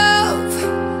about love?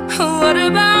 What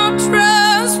about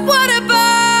trust? What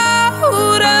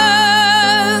about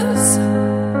us?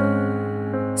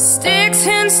 Sticks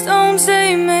and stones,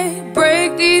 they may break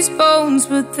these bones,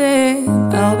 but then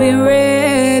I'll be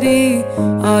ready.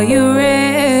 Are you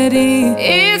ready?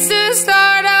 It's the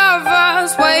start of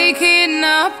us waking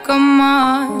up, come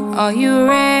on. Are you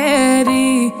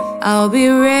ready? I'll be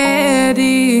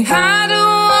ready. I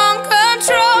don't want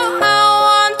control, I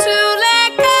want to let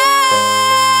go.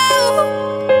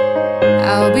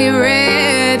 I'll be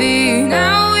ready.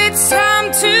 Now it's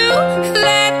time to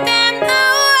let them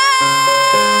know.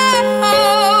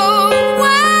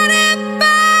 What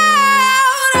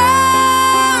about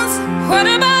us? What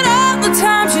about all the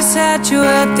times you said you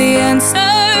had the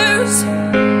answers?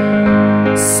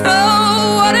 So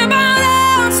what about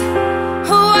us?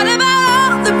 What about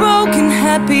all the broken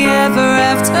happy ever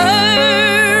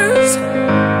afters?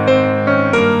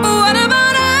 What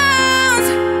about us?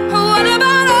 What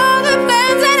about all the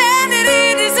plans that ended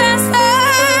in disaster?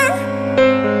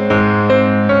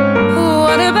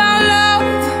 What about love?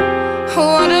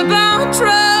 What about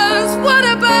trust? What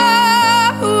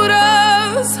about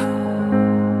us?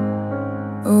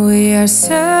 We are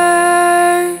searchlights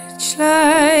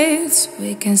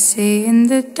we can see in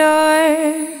the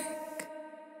dark.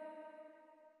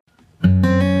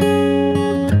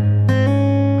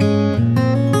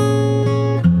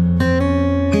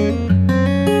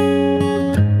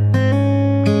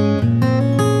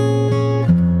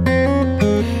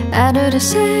 I I do the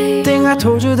same thing. I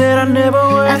told you that I never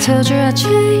would. I told you I'd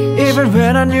change, even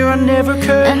when I knew I never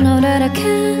could. I know that I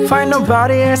can't find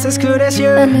nobody else as good as you.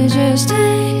 I need you to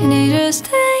stay, need you to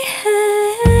stay.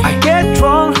 I get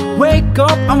drunk, wake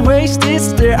up, I'm wasted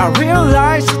still. I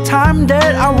realize the time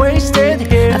that I wasted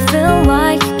here. I feel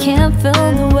like you can't feel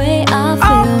the way I feel.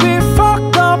 I'll be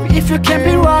fucked up if you can't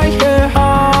be right here.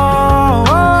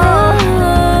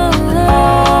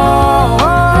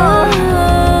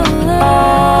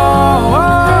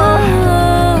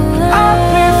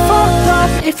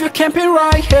 You can't be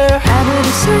right here. I do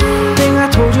the same thing. I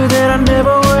told you that I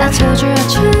never would. I told you I'd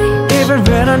change, even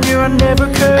when I knew I never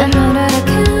could. I know that I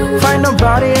can't find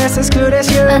nobody else as good as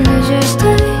you. I need you to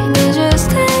stay, need you to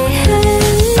stay.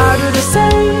 I do the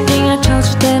same thing. I told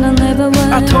you that I never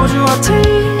would. I told you I'd take,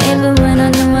 even when I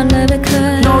knew I never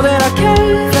could. know that I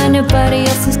can't find nobody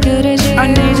else as good as you. I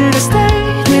need you to stay,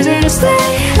 need you to stay.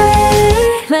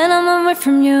 When I'm away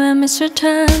from you, I miss your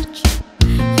touch.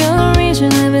 You're the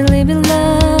reason I believe in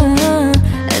love.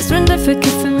 It's been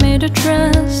difficult for me to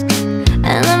trust,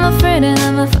 and I'm afraid that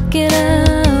I'ma fuck it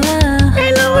up.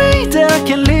 Ain't no way that I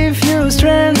can leave you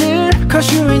stranded,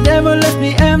 cause you ain't ever left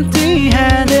me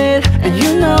empty-handed. And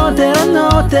you know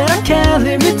that I can't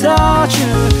live without you.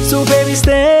 So baby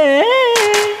stay.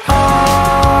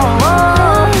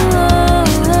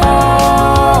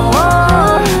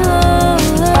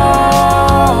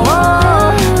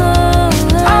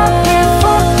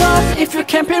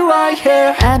 Can't be right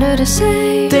here. I do the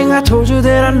same thing. I told you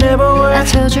that I never would. I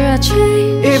told you I'd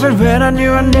change, even when I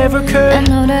knew I never could. I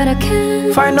know that I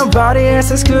can't find nobody else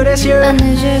as good as you. I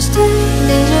need you to stay,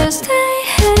 need you to stay.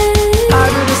 I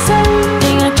do the same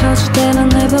thing. I told you that I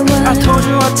never would. I told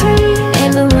you I'd take,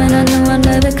 even when I knew I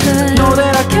never could. know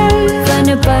that I can't find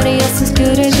nobody else as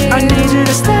good as you. I need you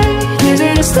to stay, need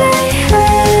you to stay.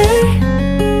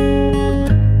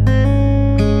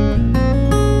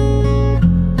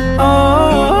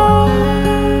 Oh,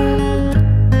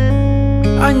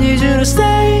 I need you to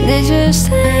stay, need you to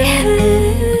stay.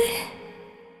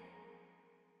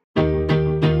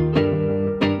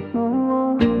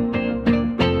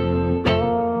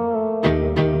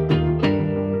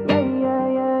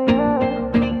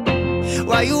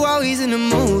 Why you always in the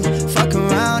mood? Fuck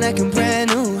around, acting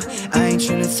brand new. I ain't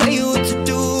tryna tell you what to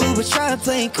do, but try to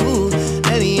play it cool.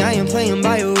 Baby, I ain't playing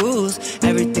by your rules.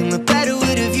 Everything look better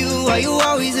with a view. Why you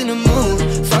always in the mood?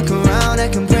 Fuck around,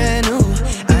 acting brand new.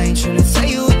 I ain't tryna tell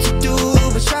you what to do,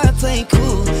 but try to play it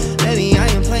cool. Baby, I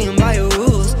ain't playing by your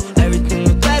rules. Everything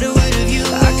look better with a view.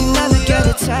 I can never get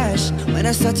attached when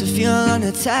I start to feel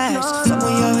unattached.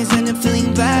 Someone you always end up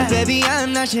feeling bad. Baby,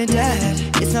 I'm not your dad.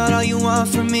 It's not all you want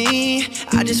from me.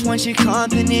 I just want your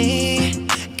company.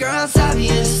 Girl, stop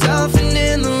being yourself and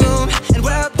in the room, and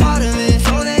we're a part of it.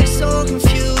 Phone ain't so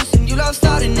confused, and you love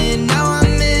starting it. Now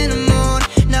I'm in the mood.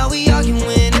 Now we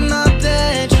arguing in my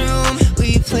bedroom.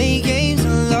 We play games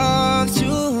of love to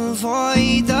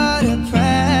avoid the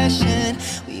depression.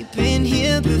 We've been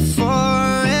here before,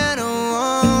 and I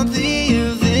won't be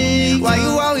a victim. Why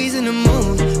you always in the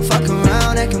mood? Fuck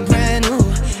around, acting brand new.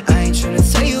 I ain't tryna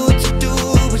tell you what to do,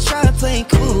 but try to play it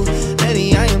cool.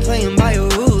 Baby, I ain't playing by your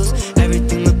rules.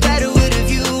 Everything look better with a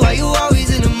view. Why you always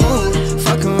in the mood?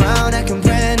 Fuck around, acting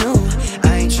brand new.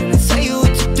 I ain't tryna tell you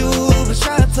what to do, but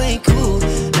try to play it cool.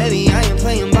 Baby, I ain't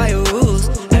playing by your rules.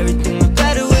 Everything look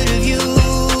better with a view.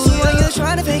 So when you're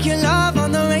trying to fake your love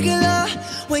on the regular,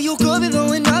 when you could be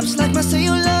blowing up just like my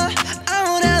cellular, I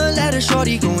won't ever let a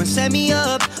shorty go and set me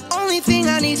up. Only thing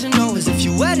I need to know is if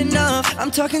you wet enough.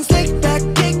 I'm talking slick back,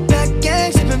 kick back,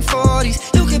 gang, sipping 40s.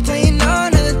 You can play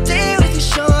another day with your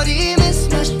shorty.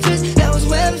 Mismatched twist, that was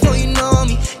way before you know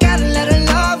me. Gotta let her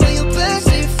love when you best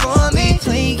it for me.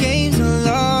 Play games of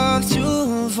love to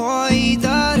avoid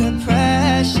the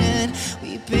depression.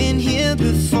 We've been here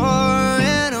before,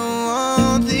 and I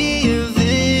won't be a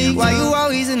victim. Why you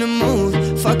always in the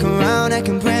mood? Fuck around,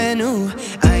 acting brand new.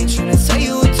 I ain't tryna tell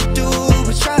you what to do,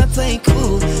 but try to play it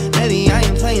cool. Baby, I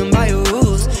ain't playing by your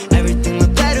rules. Everything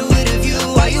look better with a view.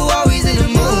 Why you always in the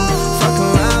mood? Fuck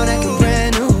around, acting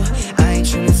brand new. I ain't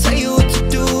tryna tell you what to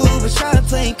do, but try to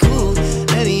play it cool.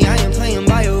 Baby, I ain't playing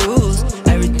by your rules.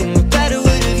 Everything look better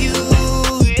with a view.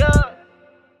 Yeah.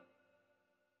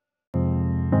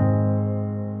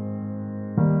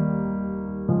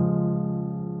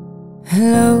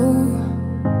 Hello,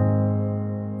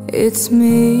 it's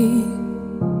me.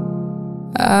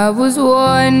 I was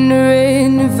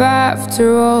wondering if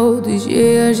after all these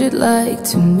years you'd like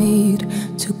to meet,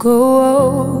 to go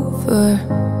over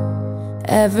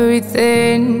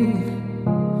everything.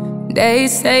 They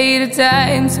say the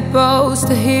time's supposed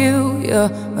to heal you,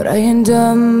 but I ain't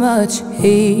done much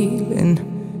healing.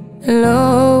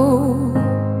 Hello,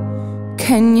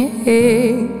 can you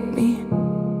hear me?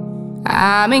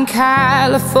 I'm in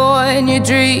California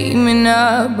dreaming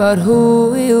about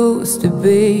who we used to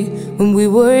be when we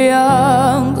were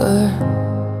younger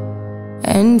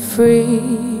and free.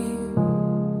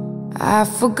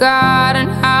 I've forgotten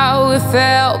how it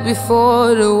felt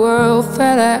before the world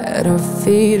fell at our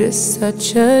feet. There's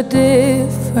such a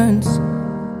difference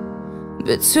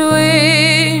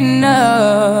between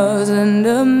us and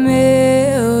a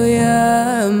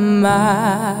million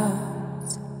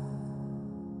miles.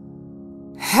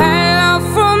 Hello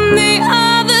from the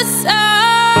other side.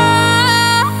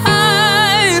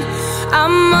 I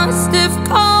must have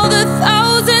called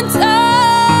 1,000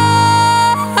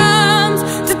 times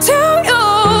to tell you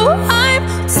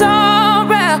I'm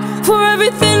sorry for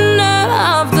everything that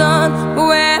I've done. But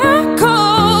when I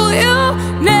call you,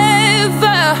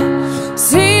 never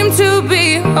seem to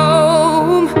be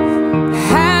home.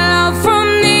 Hello from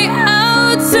the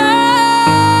outside.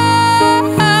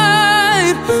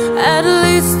 At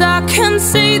least I can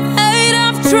see that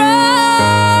I've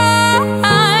tried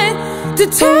to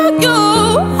tell you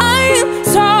I'm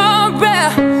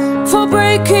sorry for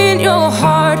breaking your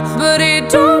heart. But it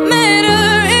don't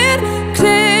matter, it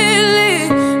clearly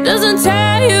doesn't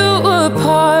tear you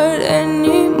apart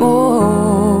anymore.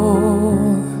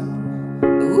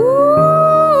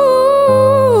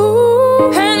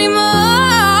 Anymore.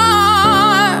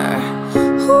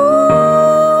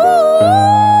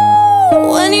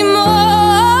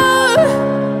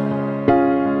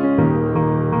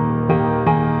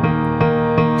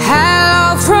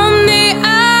 Hello from the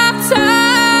outside.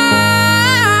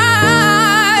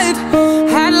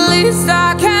 At least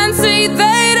I can see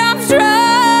that I've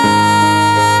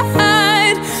tried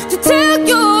to tell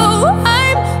you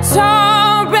I'm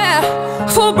sorry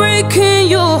for breaking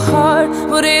your heart.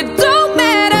 But it don't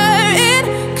matter, it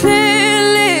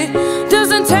clearly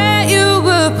doesn't tear you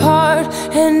apart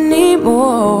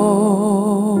anymore.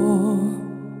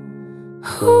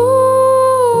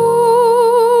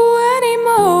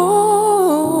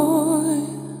 Anymore.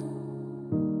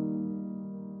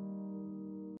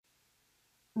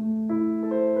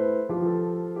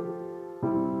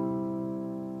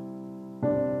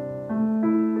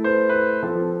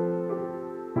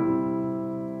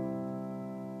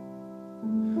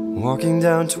 Walking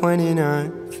down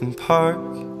 29th and Park,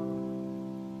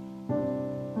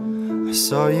 I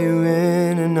saw you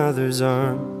in another's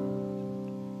arm.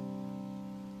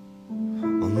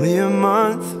 Only a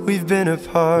month we've been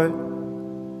apart.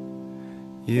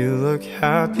 You look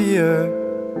happier.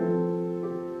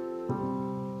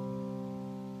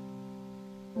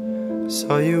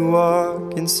 Saw you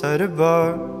walk inside a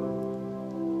bar.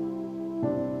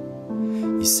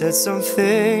 You said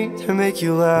something to make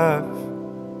you laugh.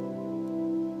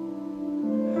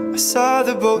 I saw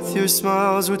that both your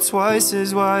smiles were twice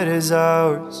as wide as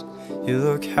ours. You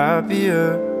look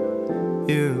happier,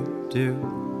 you do.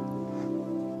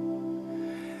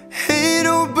 Ain't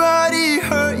nobody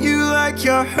hurt you like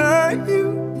I hurt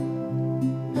you,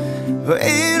 but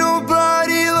ain't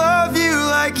nobody love you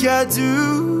like I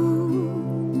do.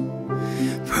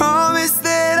 Promise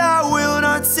that I will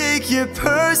not take it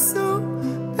personal,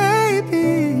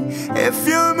 baby, if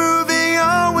you're moving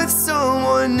on with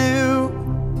someone new.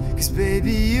 'Cause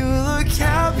baby, you look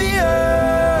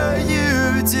happier,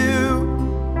 you do.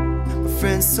 My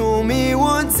friends told me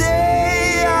one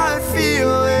day I'd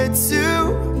feel it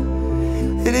too,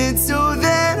 and until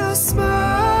then I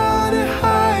smile to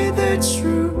hide the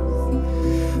truth.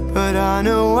 But I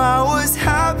know I was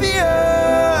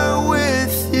happier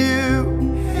with you.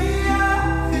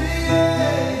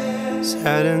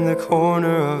 Sat in the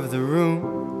corner of the room.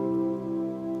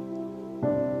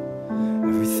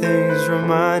 Everything's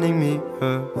reminding me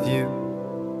of you.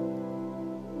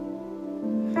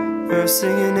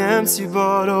 Nursing an empty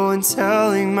bottle and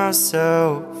telling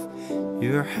myself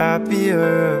you're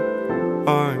happier,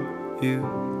 aren't you?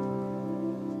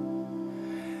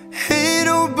 Ain't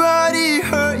nobody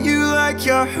hurt you like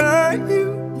I hurt you,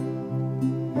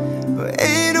 but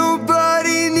ain't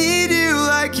nobody need you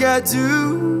like I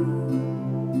do.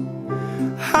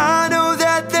 I know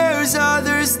that there's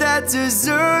others that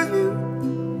deserve you,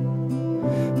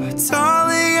 but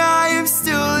darling, I am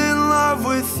still in love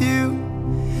with you.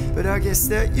 But I guess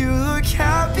that you look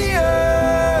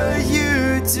happier,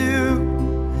 you do.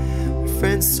 My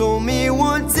friends told me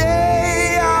one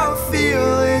day I'll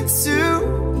feel it too.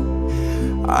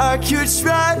 I could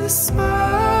try to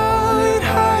smile and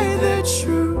hide the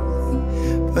truth,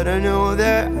 but I know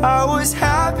that I was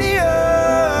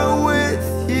happier with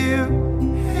you.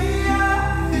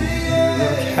 You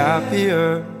look happier,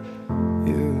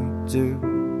 you do.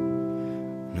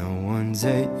 One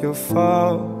day you'll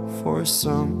fall for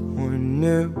someone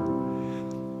new,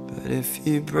 but if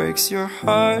he breaks your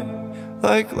heart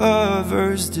like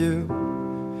lovers do,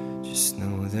 just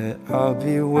know that I'll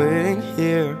be waiting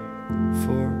here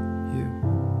for you.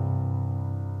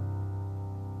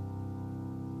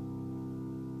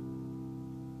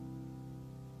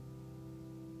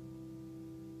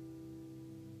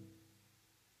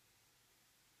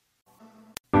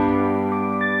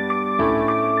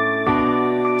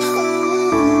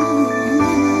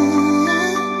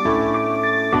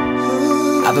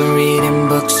 I've been reading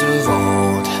books of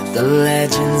old, the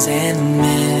legends and the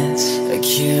myths,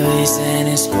 Achilles and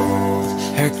his gold,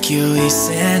 Hercules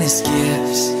and his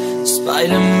gifts,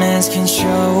 Spider-Man's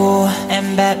control,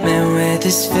 and Batman with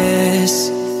his fists.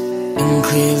 And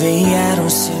clearly I don't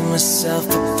see myself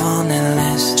upon that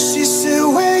list. She said,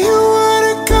 where you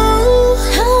wanna go?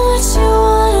 How much you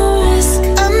wanna risk?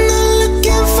 I'm not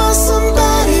looking for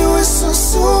somebody with some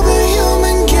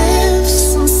superhuman gifts,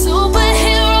 Some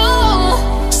superhero,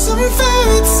 some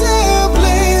fairy tale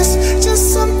bliss, just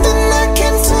something I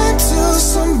can turn to,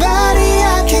 somebody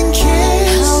I can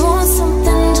kiss. I want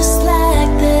something just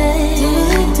like this.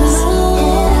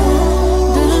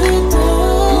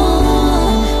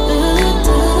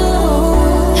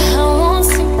 I want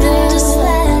something just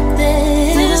like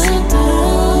this.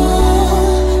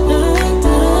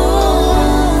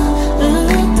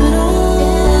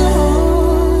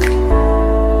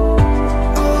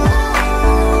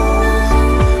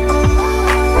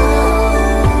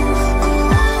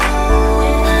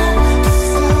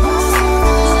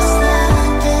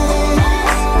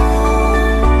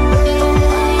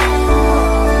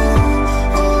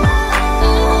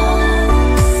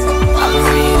 I've been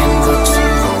reading books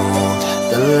of old,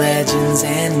 the legends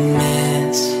and the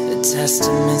myths, the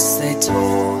testaments they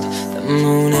told, the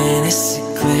moon and its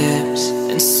eclipse,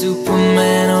 and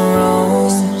Superman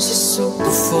arose just soup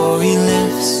before he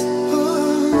lives.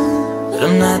 But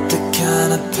I'm not the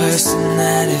kind of person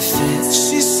that it fits.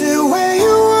 She said, where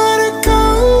you wanna go?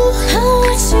 How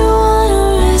much you wanna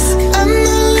risk? I'm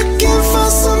not looking for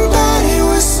somebody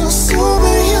with some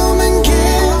superhuman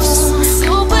gifts, Some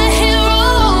superhero,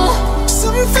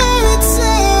 some fairy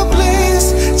tale bliss,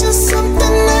 just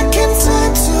something I can turn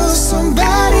to,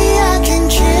 somebody I can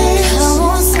kiss. I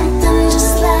want something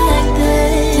just like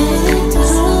this.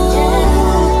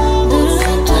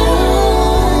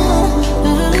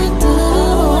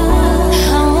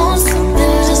 I want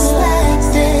something just like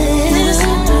this. I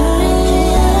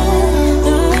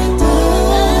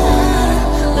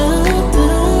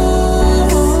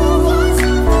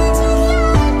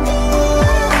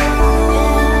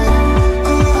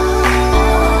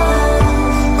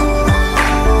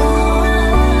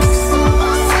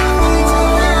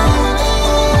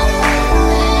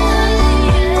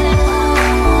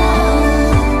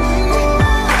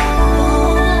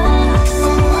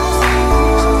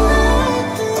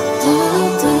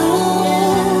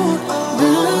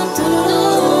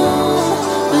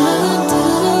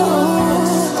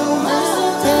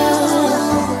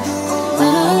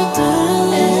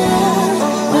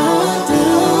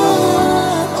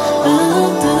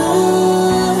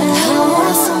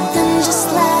want something just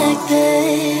like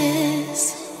this.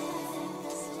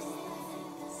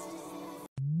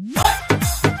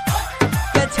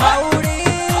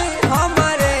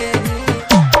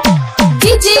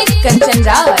 DJ Kanchan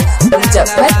Rawat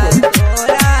Muzaffarpur.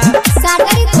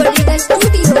 Sagar recording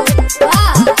studio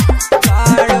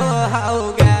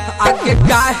आके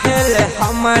काहेल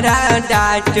हमरा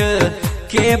dot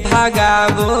के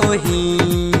भगावोही,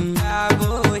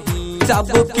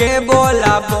 सबके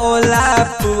बोला बोला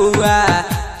पुआ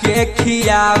के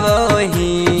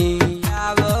खियावोही।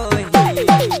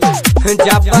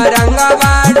 जब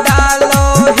रंगवा डालो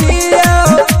हियो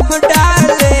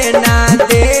डाले ना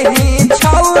देही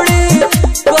छौड़ी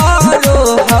करो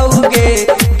हौगे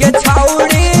के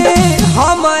छौड़ी,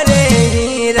 हमरे ही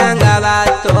रंगवा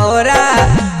तोरा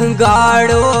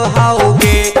गाड़ो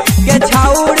हौगे के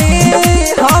छौड़ी,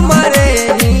 हमरे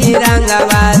ही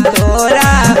रंगवा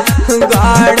तोरा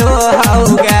गाड़ो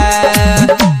हौगे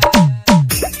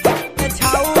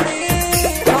छौड़ी,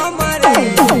 हमरे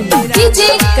डीजे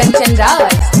कंचन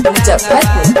रावत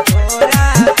मुजफ्फरपुर।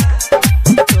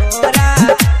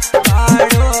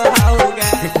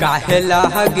 काहे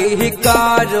लगी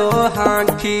करो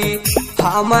हाथी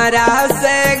हमारा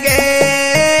से गे,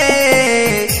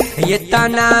 ये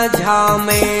तना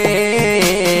झमेल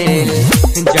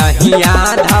जहिया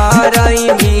धरई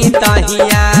भी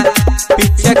तहिया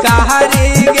पिचकारी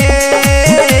गे,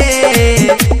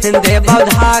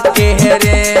 देवधा के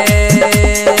रे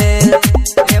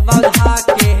देवधा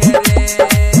के रे,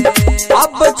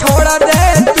 अब छोड़ दे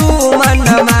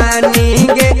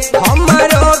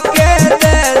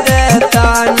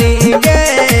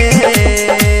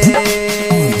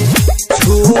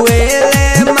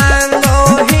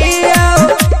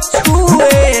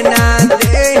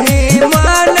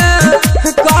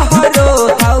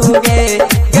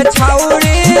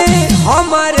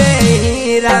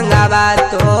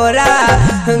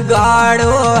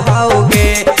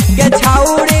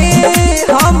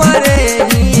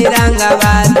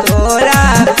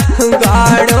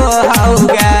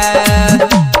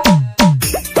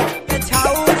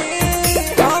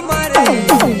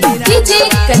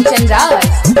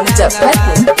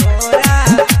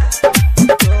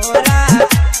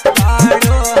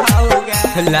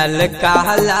ललका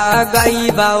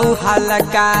लगई बहु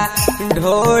हल्का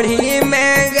ढोढ़ी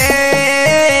में गे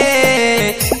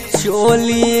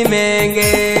चोली में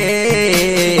गे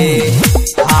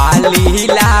हाली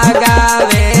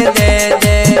लगावे दे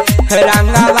दे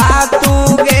रंगवा तू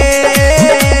गे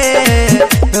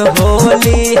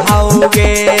होली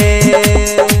हौगे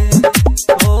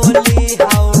होली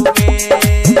हौगे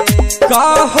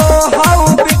कहो हौ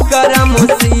विक्रम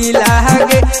शीला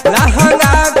गे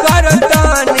लहंगा कर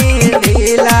तानी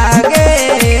ढीला गे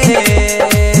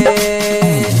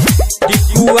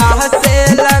टिकुआ से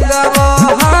लगवो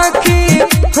हाखी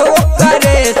हो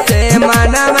करे से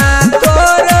मनवा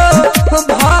तोरो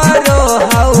भरो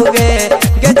हौगे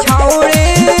गे छौड़ी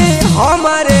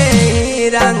हमरे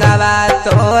रंगवा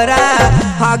तोरा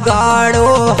हगाड़ो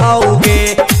हौगे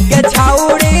गे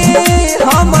छौड़ी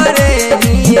हमरे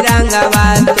ही रंगवा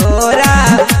तोरा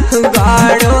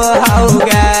गाड़ो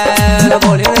हौगे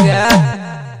बोलिए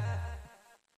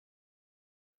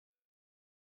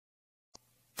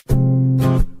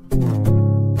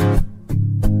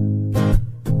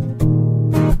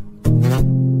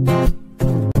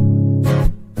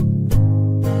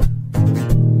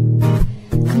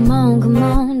Come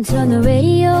on, turn the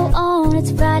radio on.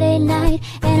 It's Friday night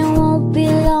and it won't be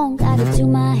long. Gotta do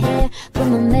my hair, put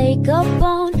my makeup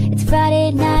on. It's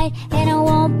Friday night and it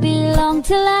won't be long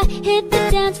till I hit the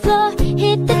dance floor,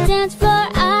 hit the dance floor.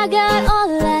 I got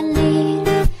all I need.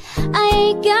 I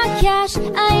ain't got cash,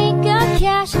 I ain't got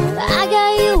cash, but I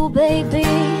got you, baby.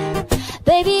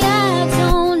 Baby, I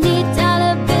don't need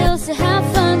dollar bills to have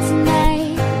fun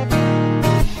tonight.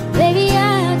 Baby,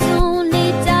 I don't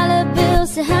need dollar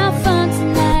bills to have fun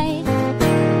tonight.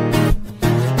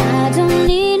 I don't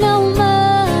need no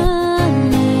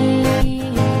money,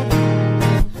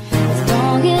 as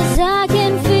long as I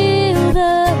can feel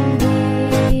the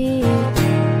beat.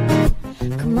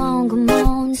 Come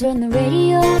on, turn the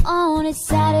radio on. It's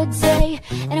Saturday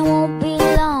and it won't be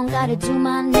long. Gotta do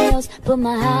my nails, put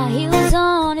my high heels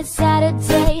on. It's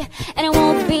Saturday and it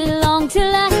won't be long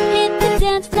till I hit the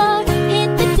dance floor, hit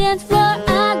the dance floor.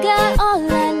 I got all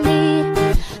I need.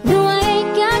 No, I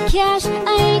ain't got cash,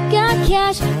 I ain't got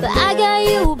cash, but I got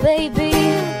you, baby.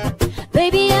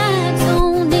 Baby, I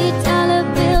don't need dollar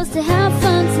bills to have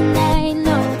fun tonight,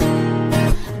 no.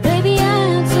 Baby, I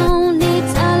don't need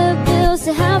dollar bills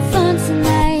to have fun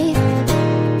tonight.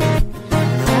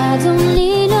 I don't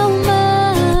need no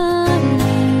money,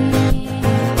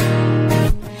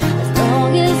 as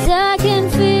long as I can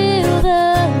feel the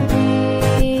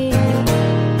beat.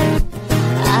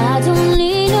 I don't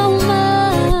need no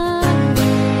money,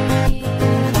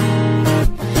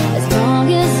 as long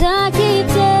as I keep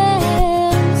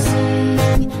dancing,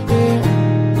 yeah.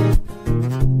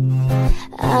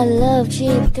 I love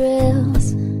cheap thrills,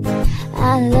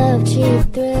 I love cheap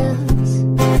thrills,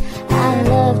 I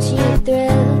love cheap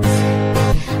thrills,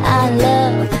 I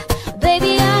love.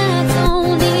 Baby, I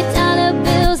don't need dollar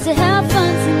bills to have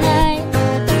fun tonight.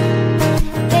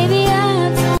 Baby, I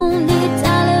don't need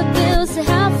dollar bills to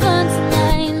have fun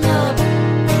tonight, no.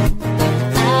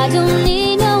 I don't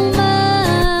need no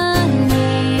money,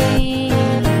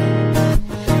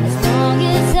 as long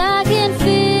as I can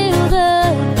feel the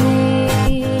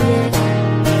beat, yeah.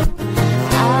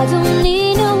 I don't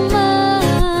need no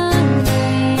money,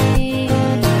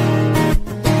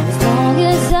 as long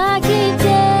as I keep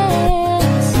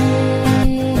dancing.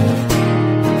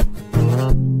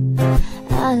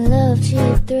 I love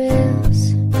cheap thrills,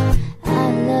 I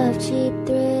love cheap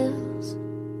thrills.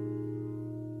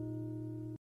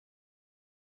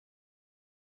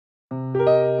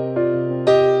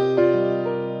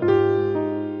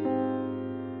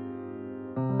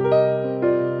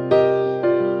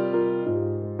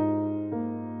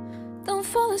 Don't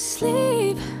fall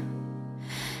asleep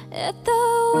at the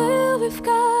wheel. We've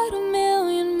got a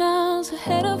million miles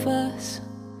ahead of us,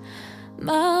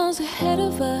 miles ahead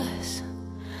of us.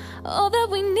 All that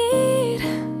we need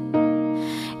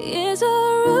is a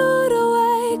rude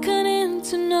awakening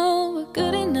to know we're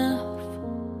good enough,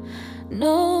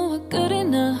 know we're good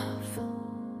enough.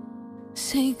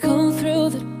 Say go through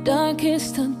the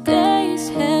darkest of days,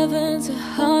 heaven's a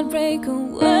heartbreak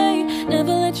away.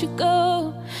 Never let you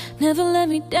go, never let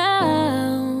me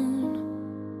down.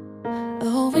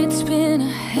 Oh, it's been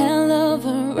a hell of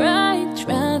a ride,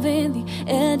 driving the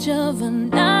edge of a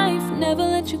knife. Never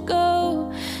let you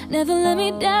go, never let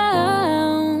me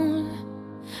down.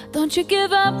 Don't you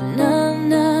give up, nah,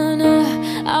 nah, nah.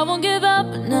 I won't give up,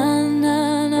 nah,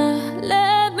 nah, nah.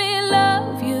 Let me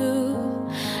love you,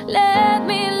 let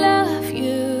me love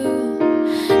you.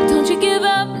 Don't you give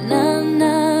up, nah,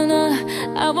 nah, nah.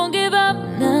 I won't give up,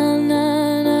 nah,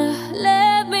 nah, nah.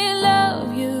 Let me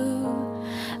love you.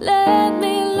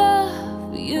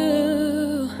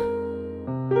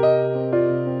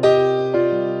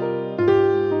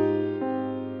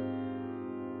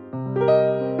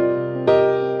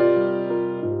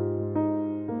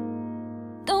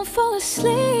 fall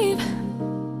asleep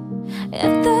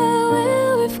at the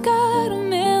wheel. We've got a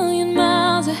million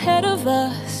miles ahead of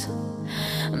us,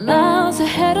 miles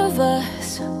ahead of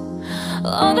us.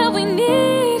 All that we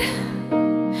need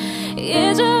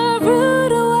is a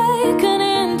rude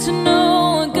awakening to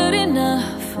know we're good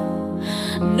enough,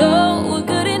 know we're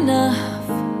good enough.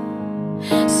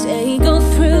 Say go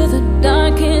through the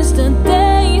darkest of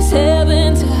days,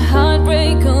 heaven to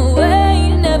heartbreak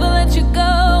away. Never let you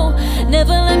go,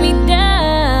 never let me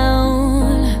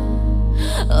down.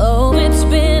 Oh, it's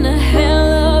been a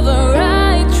hell of a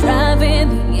ride, driving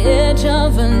the edge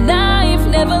of a knife.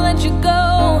 Never let you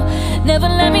go, never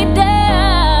let me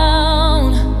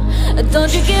down.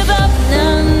 Don't you give up,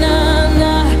 nah, nah,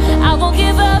 nah. I won't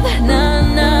give up, nah,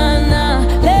 nah, nah.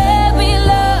 Let me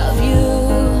love you,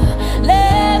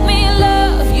 let me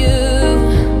love you.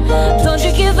 Don't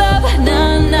you give up,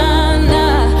 nah, nah,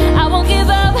 nah. I won't give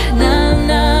up, nah,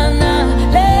 nah, nah.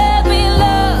 Let me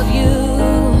love you,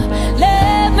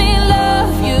 let me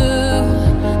love you.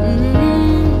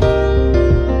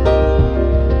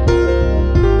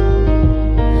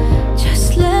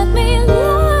 Just let me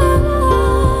love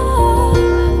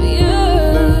you.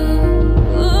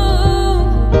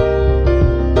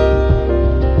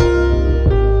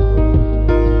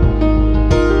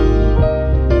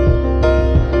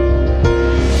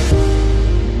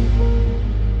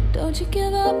 Don't you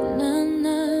give up, nah,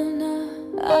 nah, nah.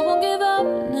 I won't give up,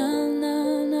 nah,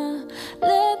 nah, nah.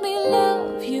 Let me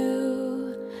love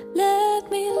you, let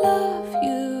me love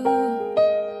you.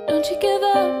 Don't you give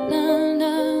up, nah,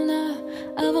 nah, nah.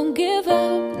 I won't give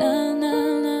up, nah,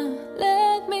 nah, nah.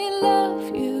 Let me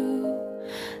love you,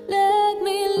 let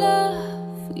me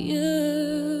love you.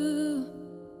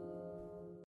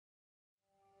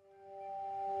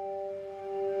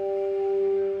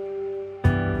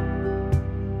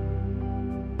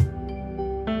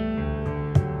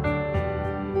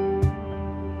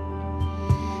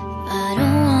 I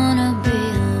don't wanna be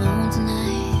alone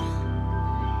tonight.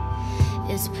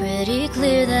 It's pretty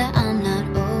clear that I'm not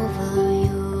over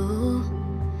you.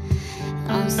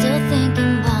 I'm still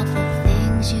thinking about the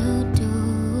things you do.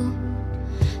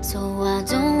 So I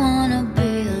don't wanna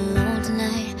be alone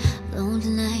tonight, alone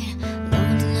tonight,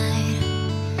 alone tonight.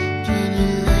 Can you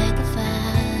light the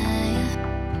fire?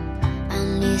 I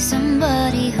need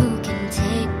somebody who can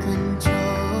take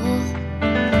control.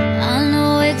 I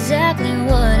know exactly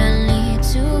what I need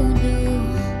to do,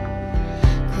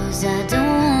 'cause I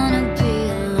don't wanna be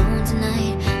alone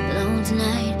tonight, alone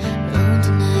tonight, alone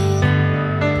tonight.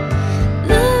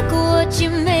 Look what you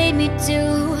made me do.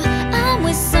 I'm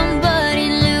with somebody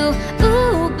new.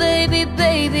 Ooh, baby,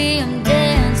 baby, I'm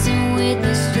dancing with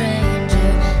a stranger.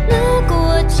 Look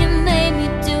what you made me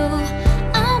do.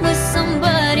 I'm with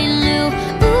somebody new.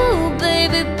 Ooh,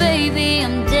 baby, baby,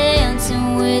 I'm dancing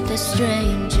with a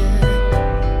stranger.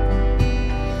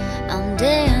 I'm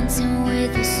dancing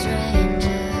with a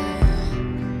stranger.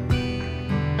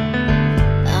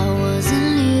 I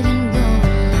wasn't even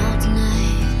going out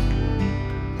tonight,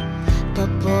 but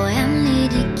boy, I need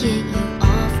to get you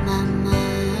off my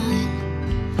mind.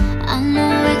 I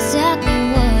know exactly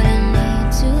what I need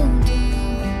to do.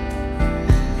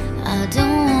 I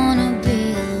don't wanna be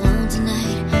alone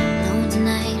tonight, alone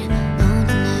tonight, alone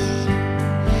tonight.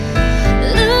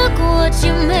 Look what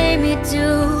you made me do.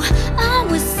 I'm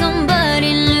with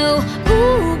somebody new.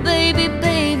 Ooh, baby,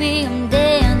 baby, I'm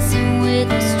dancing with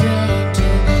a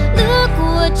stranger. Look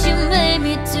what you made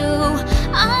me do.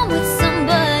 I'm with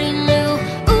somebody new.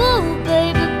 Ooh,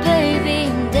 baby, baby,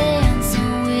 I'm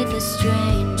dancing with a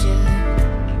stranger.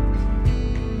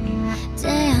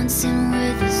 Dancing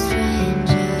with a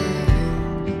stranger.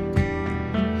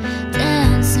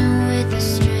 Dancing with a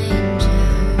stranger.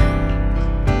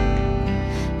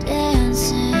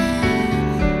 Dancing.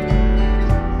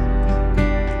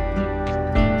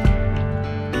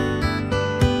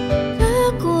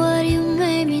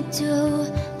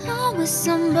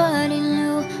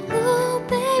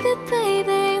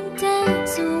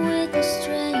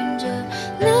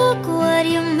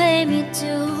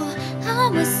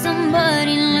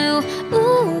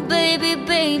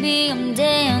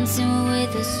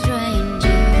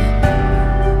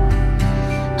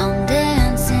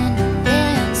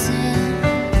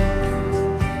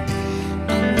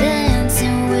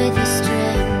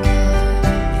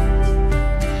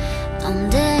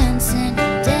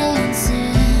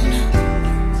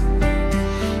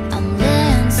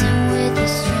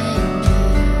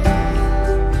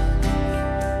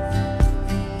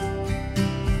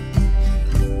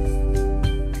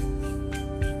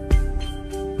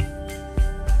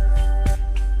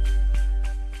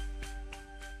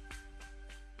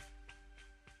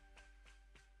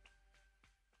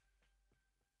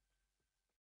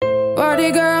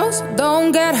 Party girls,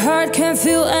 don't get hurt, can't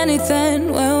feel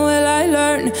anything. When will I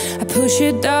learn? I push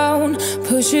it down,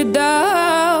 push it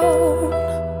down.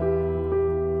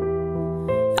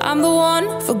 I'm the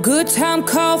one for good time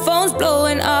call, phones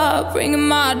blowing up, ringing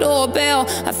my doorbell.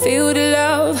 I feel the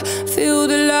love, feel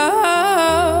the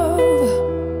love.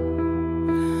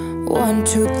 1,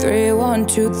 2, 3, 1,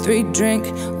 2, 3, drink.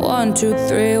 1, 2,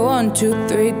 3, 1, 2,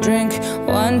 3, drink.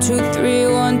 1, 2, 3,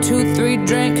 1, 2, 3,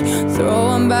 drink.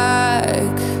 Throw 'em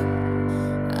back.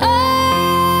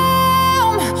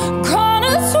 I'm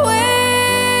gonna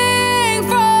swing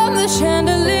from the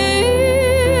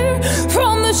chandelier,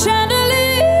 from the chandelier.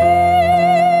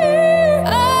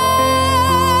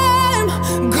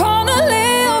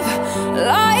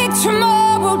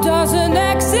 Tomorrow doesn't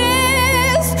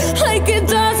exist, like it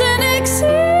doesn't exist.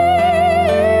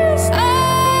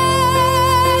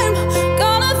 I'm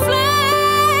gonna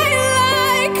fly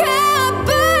like a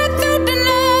bird through the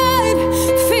night,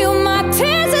 feel my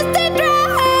tears as they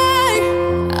dry.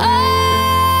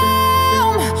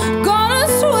 I'm gonna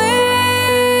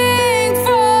swing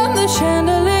from the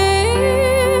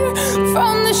chandelier,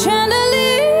 from the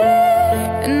chandelier.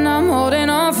 And I'm holding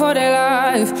on for their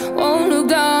life, won't look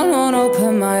down, won't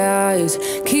open my eyes.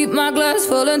 Keep my glass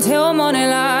full until morning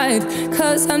light,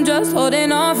 'cause I'm just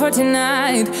holding on for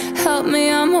tonight. Help me,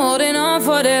 I'm holding on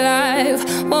for their life.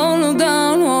 Won't look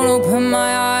down, won't open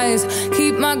my eyes.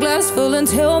 Keep my glass full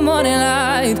until morning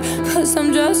light, 'cause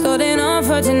I'm just holding on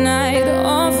for tonight,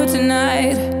 on for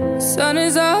tonight. Sun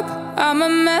is up, I'm a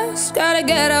mess, gotta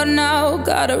get out now,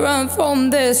 gotta run from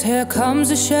this. Here comes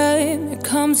the shame, here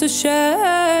comes the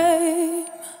shame.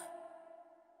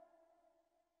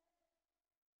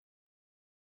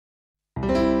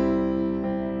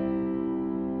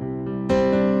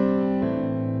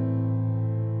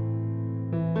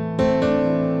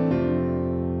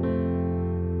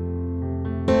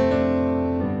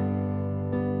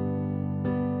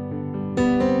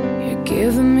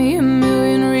 Giving me a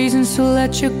million reasons to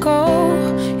let you go.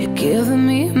 You're giving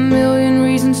me a million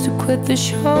reasons to quit the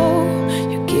show.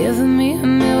 You're giving me a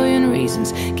million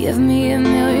reasons, give me a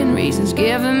million reasons,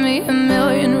 giving me a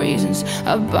million reasons,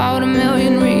 about a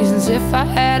million reasons. If I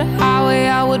had a highway,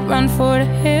 I would run for the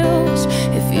hills.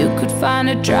 If you could find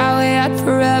a dry way, I'd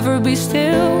forever be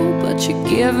still. But you're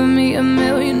giving me a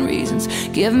million reasons,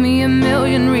 give me a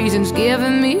million reasons,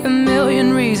 giving me a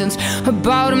million reasons,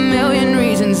 about a million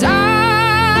reasons.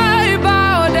 I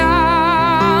bow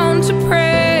down to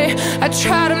pray, I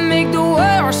try to make the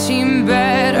world seem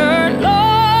better.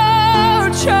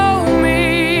 Lord, show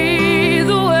me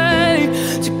the way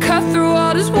to cut through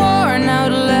all this worn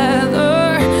out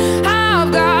leather.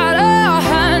 I've got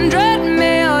 100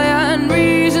 million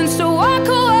reasons to walk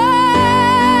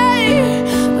away,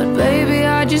 but baby,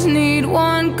 I just need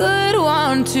one good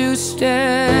one to stay.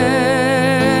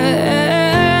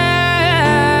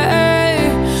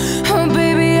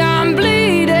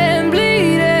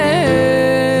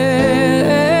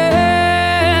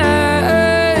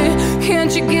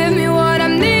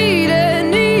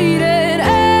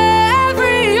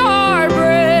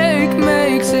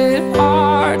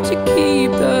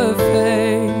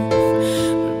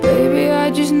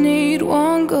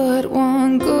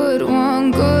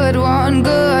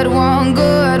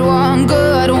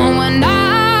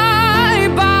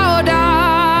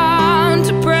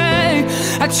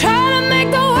 Try to make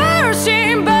the world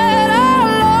seem better.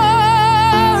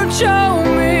 Lord, show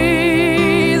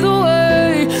me the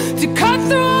way to cut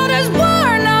through all this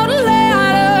worn out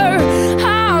leather.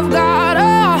 I've got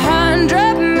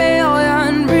 100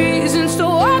 million reasons to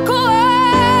walk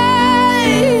away,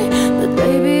 but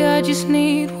baby, I just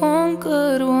need one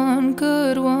good one,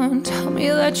 good one. Tell me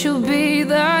that you'll be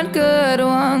that good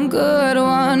one,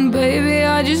 baby,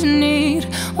 I just need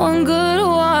one good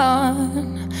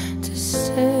one to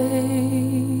say.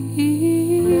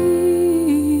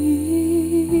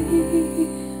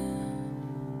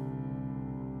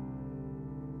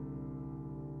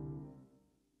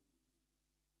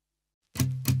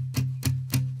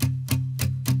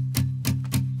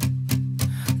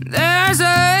 There's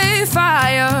a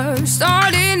fire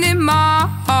starting in my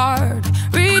heart,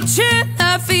 reaching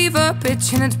a fever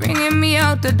pitch, and it's bringing me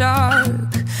out the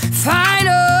dark.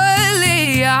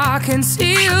 Finally, I can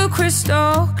see you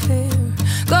crystal clear.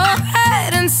 Go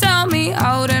ahead and sell me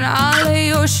out and I'll lay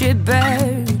your shit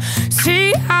bare.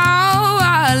 See how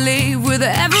I leave with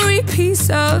every piece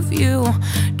of you.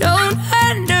 Don't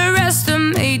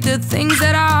underestimate the things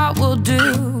that I will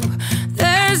do.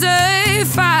 There's a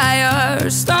fire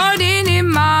starting in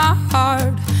my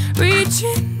heart,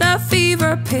 reaching a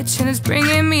fever pitch, and it's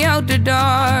bringing me out the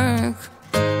dark.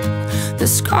 The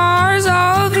scars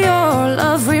of your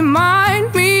love remind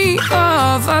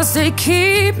scars, they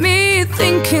keep me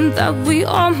thinking that we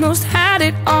almost had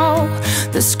it all.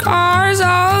 The scars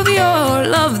of your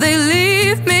love, they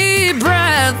leave me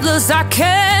breathless. I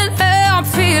can't help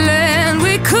feeling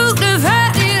we could have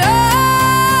had it all.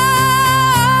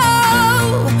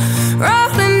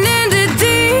 Rolling in the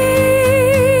deep,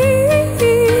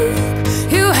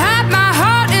 you had my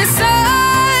heart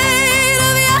inside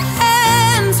of your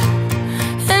hands,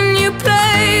 and you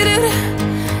played it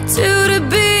to the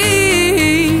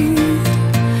beat.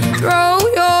 Throw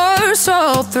your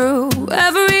soul through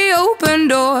every open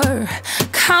door,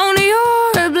 count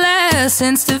your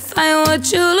blessings to find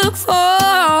what you look for.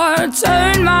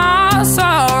 Turn my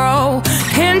sorrow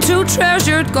into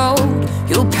treasured gold.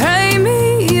 You'll pay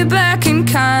me back in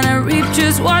kind and reap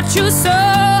just what you sow.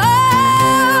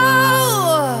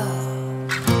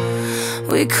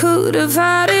 We could have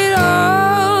had it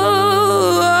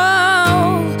all.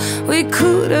 We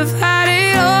could have had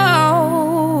it all.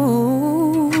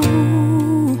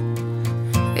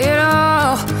 It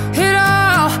all, it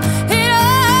all, it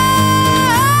all.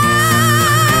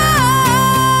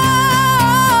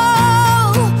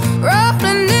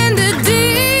 Rolling in the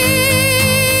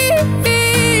deep,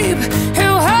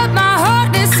 you held my heart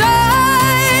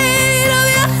inside of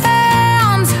your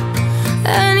hands,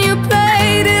 and you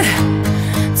played it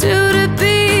to the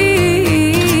beat.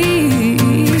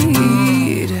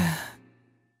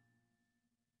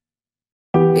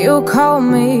 You call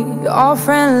me all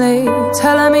friendly,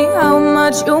 telling me how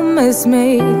much you miss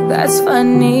me. That's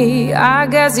funny, I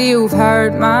guess you've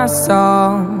heard my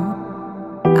song.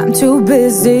 I'm too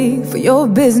busy for your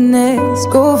business.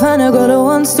 Go find a girl who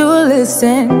wants to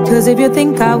listen. Cause if you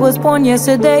think I was born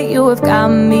yesterday, you have got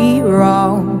me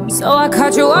wrong. So I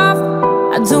cut you off,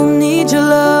 I don't need your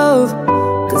love,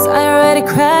 cause I already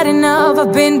cried enough.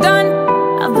 I've been done,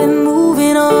 I've been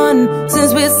moving on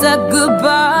since we said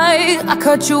goodbye. I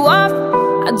cut you off,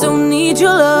 I don't need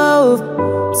your love,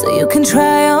 so you can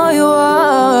try all you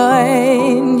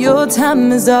want. Your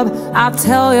time is up, I'll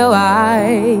tell you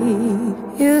why.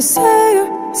 You say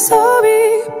you're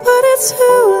sorry, but it's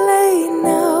too late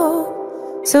now.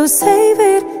 So save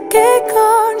it, get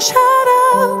gone, shut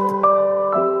up.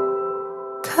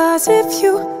 Cause if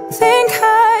you think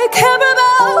I care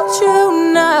about you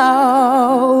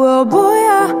now, well boy,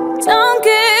 I don't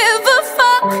give a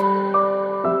fuck.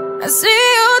 I see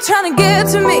you trying to get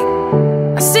to me,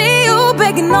 I see you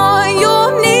begging on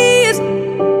your knees.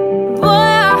 Boy,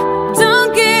 I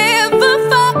don't give a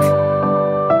fuck,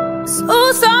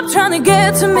 so stop trying to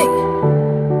get to me.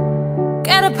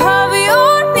 Get up off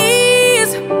your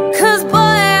knees, cause boy,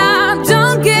 I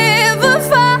don't give a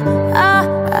fuck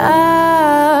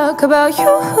about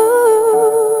you.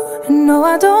 No,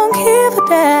 I don't give a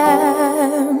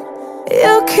damn.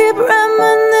 You keep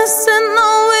reminiscing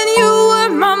on when you were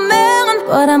my man,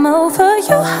 but I'm over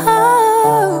you.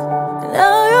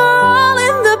 Now you're all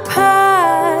in the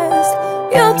past.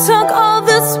 You took all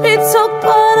the sweet talk,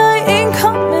 but I ain't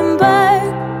coming back.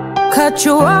 Cut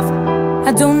you off,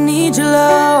 I don't need your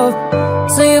love,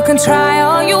 so you can try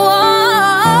all you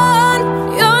want.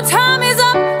 Your time is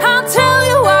up, I'll tell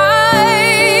you why.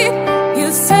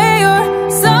 You say you're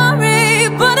sorry,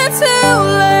 but it's too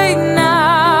late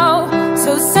now.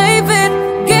 So save it,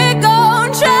 get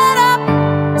going, shut up.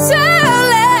 Too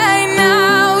late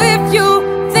now. If you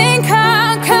think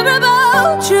I care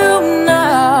about you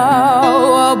now,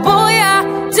 oh boy, I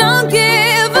don't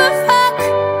give a fuck.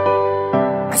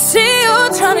 I see you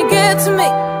trying to get to me,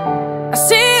 I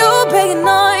see you begging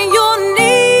on your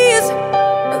knees.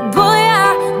 Boy, I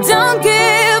don't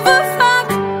give a fuck,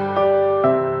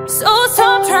 so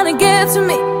stop trying to get to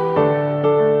me.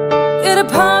 Get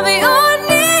up on your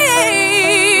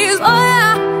knees. Boy, I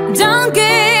don't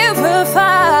give a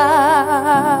fuck.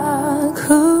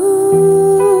 Ooh.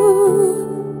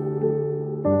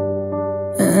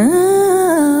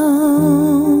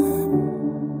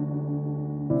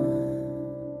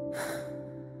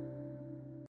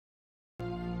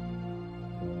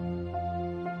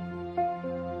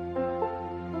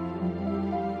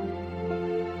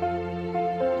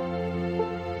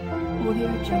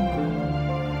 Audio Jungle.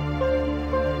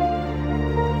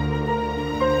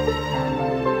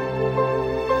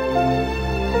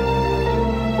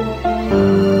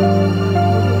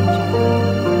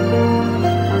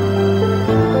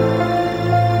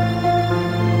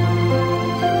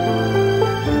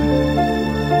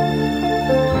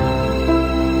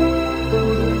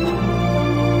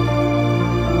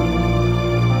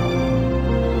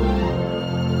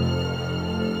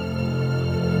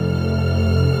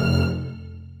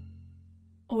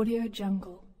 Audio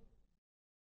Jungle.